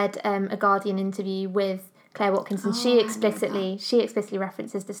actually read a Guardian interview with Claire Watkins, and she explicitly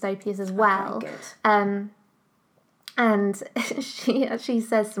references dystopias as well. Okay, good. And she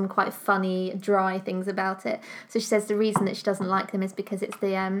says some quite funny, dry things about it. So she says the reason that she doesn't like them is because it's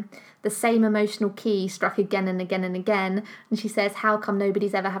the same emotional key struck again and again and again. And she says, how come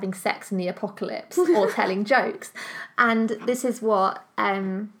nobody's ever having sex in the apocalypse or telling jokes? And this is what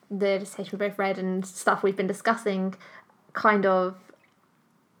the dissertation we both read and stuff we've been discussing kind of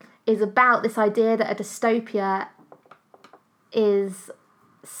is about, this idea that a dystopia is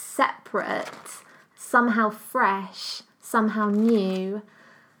separate, somehow fresh, somehow new,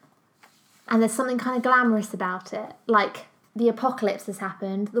 and there's something kind of glamorous about it. Like, the apocalypse has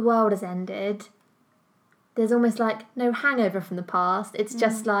happened, the world has ended, there's almost like no hangover from the past. It's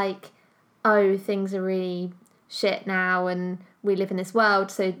just like, oh, things are really shit now and we live in this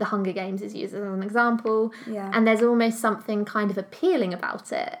world. So the Hunger Games is used as an example. And there's almost something kind of appealing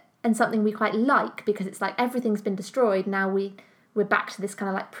about it, and something we quite like, because it's like everything's been destroyed, now we're back to this kind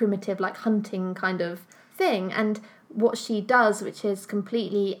of like primitive, like hunting kind of thing. And what she does, which is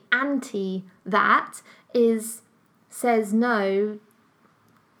completely anti that, says no,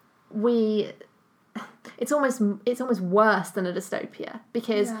 it's almost worse than a dystopia,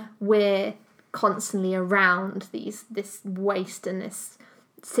 because we're constantly around this waste and this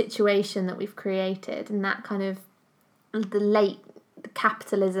situation that we've created, and that kind of the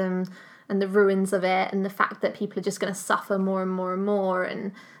capitalism and the ruins of it, and the fact that people are just going to suffer more and more and more,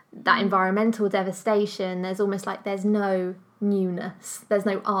 and that environmental devastation. There's almost like there's no newness, there's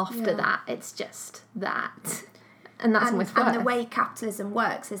no after that, it's just that, and that's almost worse. And the way capitalism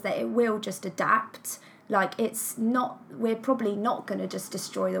works is that it will just adapt. Like, it's not, we're probably not going to just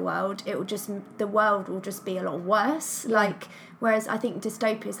destroy the world. The world will just be a lot worse. Like, whereas I think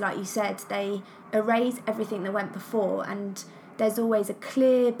dystopias, like you said, they erase everything that went before, and there's always a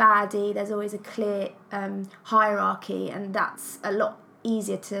clear baddie, there's always a clear hierarchy, and that's a lot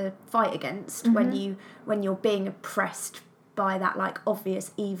easier to fight against when you're being oppressed by that like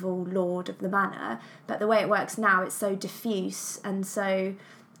obvious evil lord of the manor. But the way it works now, it's so diffuse, and so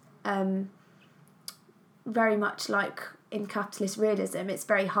very much like in capitalist realism, it's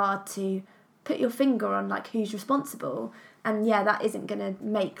very hard to put your finger on like who's responsible. And that isn't going to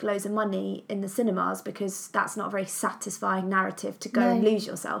make loads of money in the cinemas, because that's not a very satisfying narrative to go and lose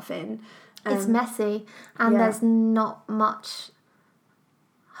yourself in. It's messy, and there's not much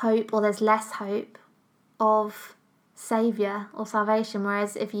hope, or there's less hope of saviour or salvation.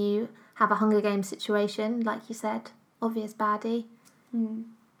 Whereas if you have a Hunger Games situation, like you said, obvious baddie, you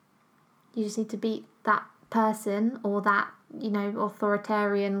just need to beat that person or that,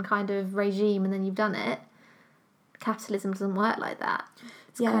 authoritarian kind of regime, and then you've done it. Capitalism doesn't work like that.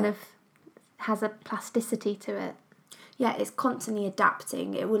 It's kind of has a plasticity to it. Yeah, it's constantly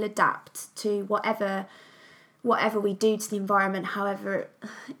adapting. It will adapt to whatever we do to the environment, however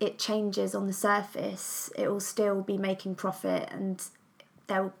it changes on the surface. It will still be making profit, and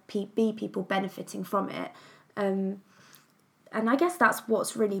there will be people benefiting from it. And I guess that's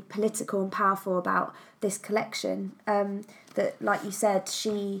what's really political and powerful about this collection. That, like you said,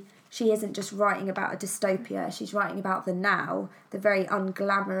 she isn't just writing about a dystopia, she's writing about the now, the very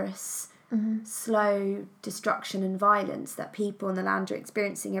unglamorous, slow destruction and violence that people in the land are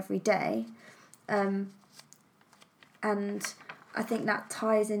experiencing every day. And I think that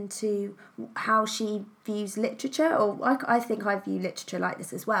ties into how she views literature, or I think I view literature like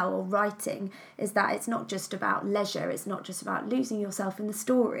this as well, or writing, is that it's not just about leisure, it's not just about losing yourself in the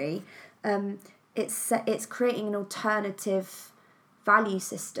story. It's creating an alternative value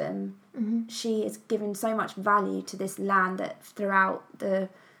system. She has given so much value to this land that throughout the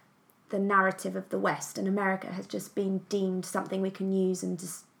narrative of the West and America has just been deemed something we can use and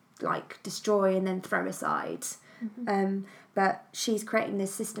just like destroy and then throw aside. But she's creating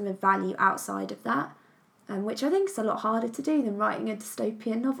this system of value outside of that, which I think is a lot harder to do than writing a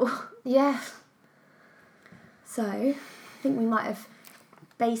dystopian novel. Yeah. So I think we might have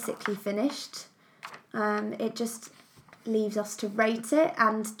basically finished. It just leaves us to rate it,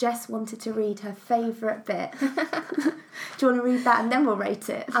 and Jess wanted to read her favourite bit. Do you want to read that and then we'll rate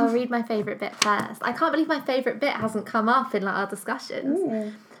it? I'll read my favourite bit first. I can't believe my favourite bit hasn't come up in like our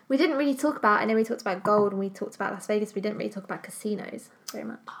discussions. We didn't really talk about, I know we talked about gold and we talked about Las Vegas, we didn't really talk about casinos very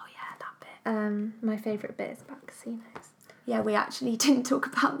much. Oh yeah, that bit. My favourite bit is about casinos. Yeah, we actually didn't talk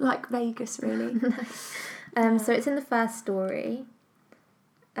about like Vegas really. So it's in the first story.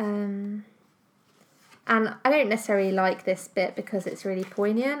 And I don't necessarily like this bit because it's really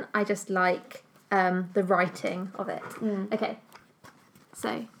poignant. I just like the writing of it. Okay.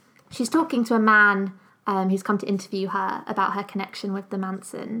 So she's talking to a man who's come to interview her about her connection with the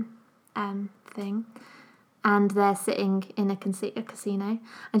Manson thing. And they're sitting in a casino.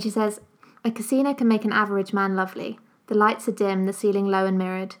 And she says, "A casino can make an average man lovely. The lights are dim, the ceiling low and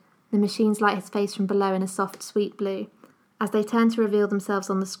mirrored. The machines light his face from below in a soft, sweet blue. As they turn to reveal themselves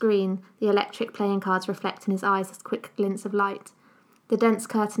on the screen, the electric playing cards reflect in his eyes as quick glints of light. The dense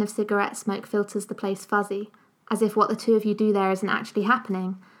curtain of cigarette smoke filters the place fuzzy, as if what the two of you do there isn't actually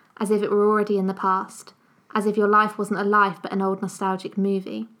happening, as if it were already in the past, as if your life wasn't a life but an old nostalgic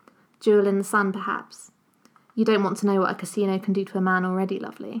movie. Jewel in the sun, perhaps. You don't want to know what a casino can do to a man already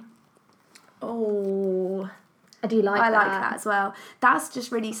lovely." Oh, I do like that. I like that as well. That's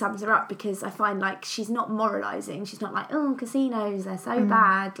just really sums her up, because I find like she's not moralising. She's not like, oh, casinos, they're so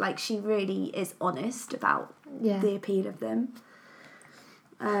bad. Like, she really is honest about the appeal of them.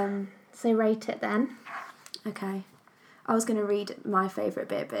 So rate it then. Okay. I was going to read my favourite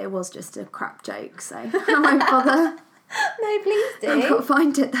bit, but it was just a crap joke, so I won't bother. No, please do. I've got to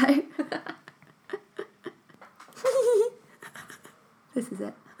find it though. This is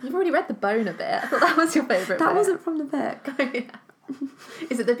it. You've already read the boner bit. I thought that was your favourite bit. That wasn't from the book. Oh, yeah.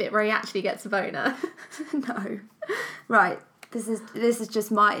 Is it the bit where he actually gets a boner? No. Right. This is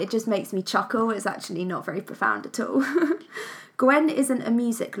just it just makes me chuckle. It's actually not very profound at all. Gwen isn't a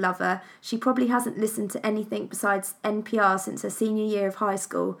music lover. She probably hasn't listened to anything besides NPR since her senior year of high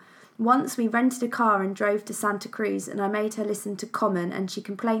school. Once we rented a car and drove to Santa Cruz, and I made her listen to Common, and she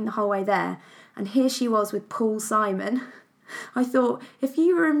complained the whole way there. And here she was with Paul Simon. I thought, if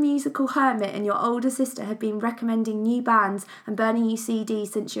you were a musical hermit and your older sister had been recommending new bands and burning you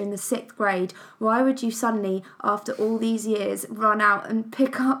CDs since you're in the 6th grade, why would you suddenly, after all these years, run out and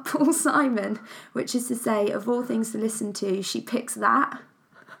pick up Paul Simon? Which is to say, of all things to listen to, she picks that.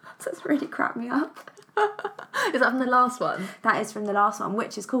 That's really cracked me up. Is that from the last one? That is from the last one,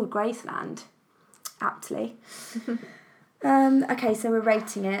 which is called Graceland, aptly. Okay, so we're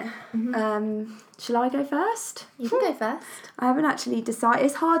rating it. Shall I go first? You can go first. I haven't actually decided.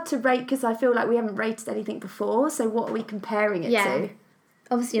 It's hard to rate because I feel like we haven't rated anything before. So what are we comparing it to?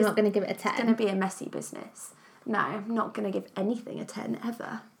 Obviously, you're not going to give it a 10. It's going to be a messy business. No, I'm not going to give anything a 10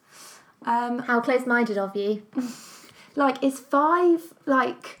 ever. How close-minded of you. Like, is 5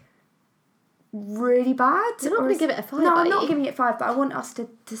 like really bad? You're not going to give it a 5. No, I'm not giving it 5, but I want us to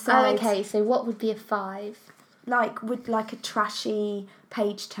decide. Oh, okay. So what would be a 5? Like, would like a trashy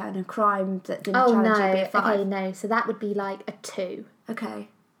page-turner crime that didn't Oh, challenge no. it be a 5? Okay, no. So that would be like a 2. Okay.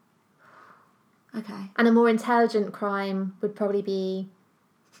 And a more intelligent crime would probably be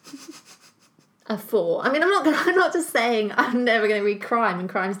a 4. I mean, I'm not just saying I'm never going to read crime and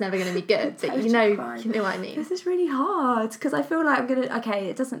crime's never going to be good, but you know what I mean. This is really hard because I feel like I'm going to... Okay,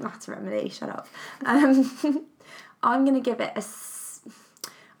 it doesn't matter, Emily. Shut up. I'm going to give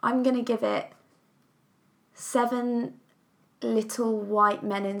it 7 little white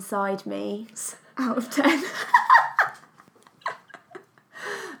men inside me out of 10.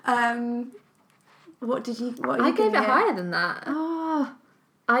 What are you I gave it higher than that. Oh,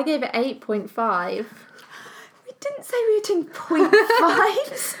 I gave it 8.5. we didn't say we were doing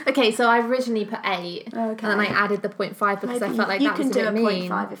 0.5s. Okay, so I originally put 8. Okay. And then I added the 0.5 because I felt like that was a bit mean. You can do a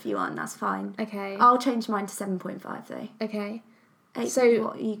 0.5 if you want, that's fine. Okay. I'll change mine to 7.5 though. Okay. So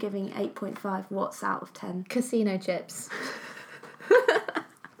what are you giving 8.5? What's out of 10? Casino chips.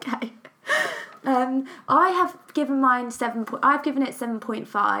 Okay. I have given mine I've given it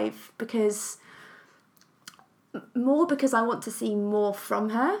 7.5 because I want to see more from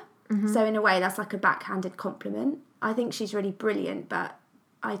her. Mm-hmm. So in a way, that's like a backhanded compliment. I think she's really brilliant, but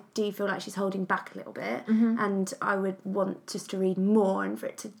I do feel like she's holding back a little bit, and I would want just to read more and for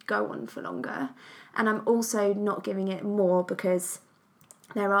it to go on for longer. And I'm also not giving it more because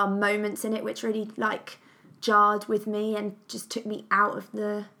there are moments in it which really like jarred with me and just took me out of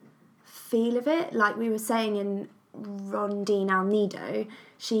the feel of it. Like we were saying in Rondine Alnido,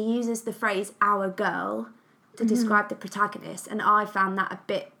 she uses the phrase "our girl" to describe the protagonist, and I found that a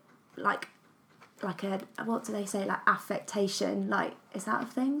bit like a, what do they say, like affectation, like, is that a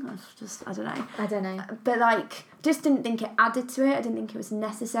thing? I don't know. But like, just didn't think it added to it. I didn't think it was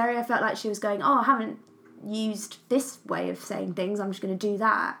necessary. I felt like she was going, I haven't used this way of saying things, I'm just going to do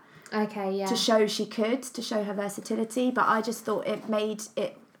that. Okay, yeah. To show her versatility, but I just thought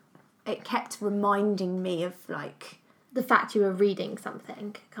it kept reminding me of like... the fact you were reading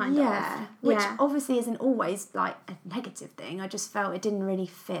something, kind of. Yeah, which obviously isn't always like a negative thing. I just felt it didn't really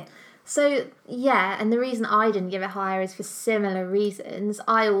fit. So, yeah, and the reason I didn't give it higher is for similar reasons.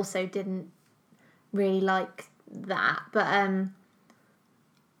 I also didn't really like that. But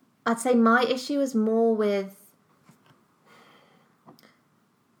I'd say my issue was more with...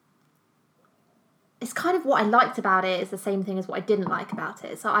 it's kind of what I liked about it is the same thing as what I didn't like about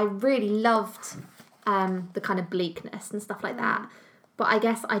it. So I really loved the kind of bleakness and stuff like that. But I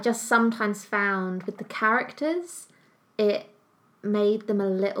guess I just sometimes found with the characters, it made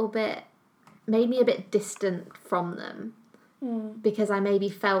me a bit distant from them, because I maybe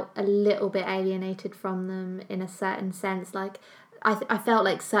felt a little bit alienated from them in a certain sense. Like I felt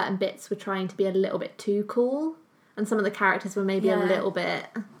like certain bits were trying to be a little bit too cool, and some of the characters were maybe a little bit...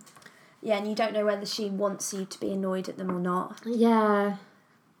 yeah, and you don't know whether she wants you to be annoyed at them or not. Yeah.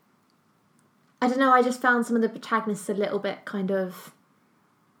 I don't know, I just found some of the protagonists a little bit kind of...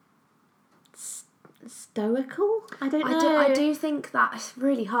 stoical? I don't know. I do think that's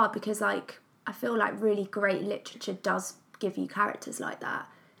really hard because, like, I feel like really great literature does give you characters like that.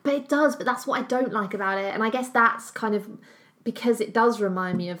 But it does, but that's what I don't like about it. And I guess that's kind of... because it does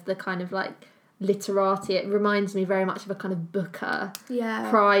remind me of the kind of, like, literati. It reminds me very much of a kind of Booker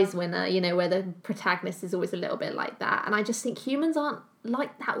prize winner, you know, where the protagonist is always a little bit like that. And I just think humans aren't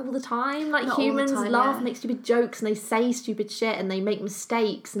like that all the time. Like, not humans laugh and make stupid jokes and they say stupid shit and they make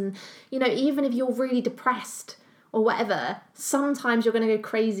mistakes. And, you know, even if you're really depressed or whatever, sometimes you're going to go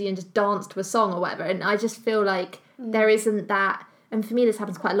crazy and just dance to a song or whatever. And I just feel like There isn't that, and for me this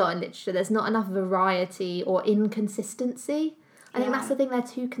happens quite a lot in literature, there's not enough variety or inconsistency. I think that's the thing, they're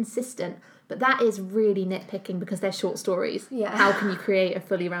too consistent. But that is really nitpicking because they're short stories. Yeah. How can you create a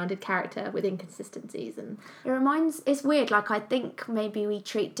fully rounded character with inconsistencies? And it's weird, like I think maybe we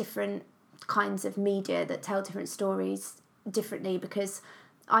treat different kinds of media that tell different stories differently, because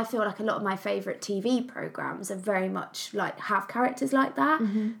I feel like a lot of my favourite TV programmes are very much like have characters like that.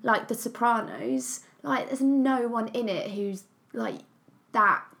 Like The Sopranos, like there's no one in it who's like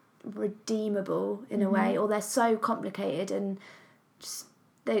that redeemable in a way, or they're so complicated and just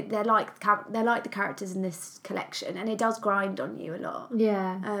they're like the characters in this collection, and it does grind on you a lot.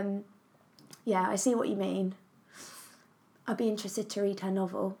 I see what you mean. I'd be interested to read her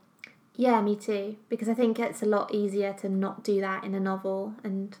novel. Yeah, me too, because I think it's a lot easier to not do that in a novel,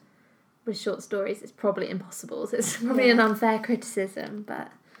 and with short stories it's probably impossible, so it's probably an unfair criticism,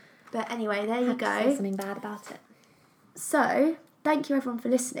 but anyway, there you go. Say something bad about it. So thank you everyone for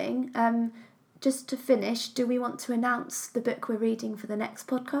listening. Just to finish, do we want to announce the book we're reading for the next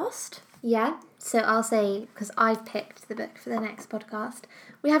podcast? Yeah, so I'll say, because I've picked the book for the next podcast.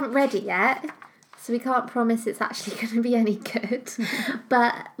 We haven't read it yet, so we can't promise it's actually going to be any good.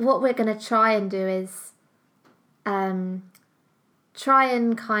 But what we're going to try and do is try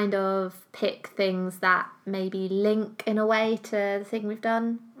and kind of pick things that maybe link in a way to the thing we've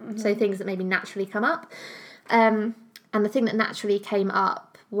done. So things that maybe naturally come up. And the thing that naturally came up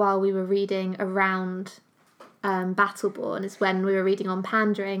while we were reading around Battleborn is when we were reading on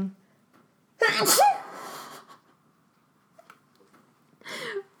Pandering.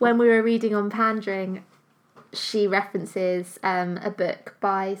 When we were reading on Pandering, she references a book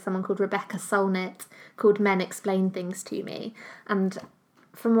by someone called Rebecca Solnit called Men Explain Things to Me. And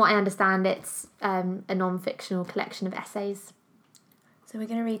from what I understand, it's a non-fictional collection of essays. So we're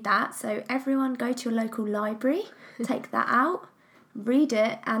going to read that. So everyone go to your local library, take that out, read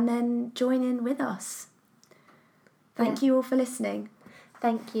it, and then join in with us. Thank you all for listening.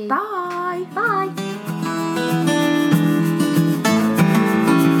 Thank you. Bye. Bye.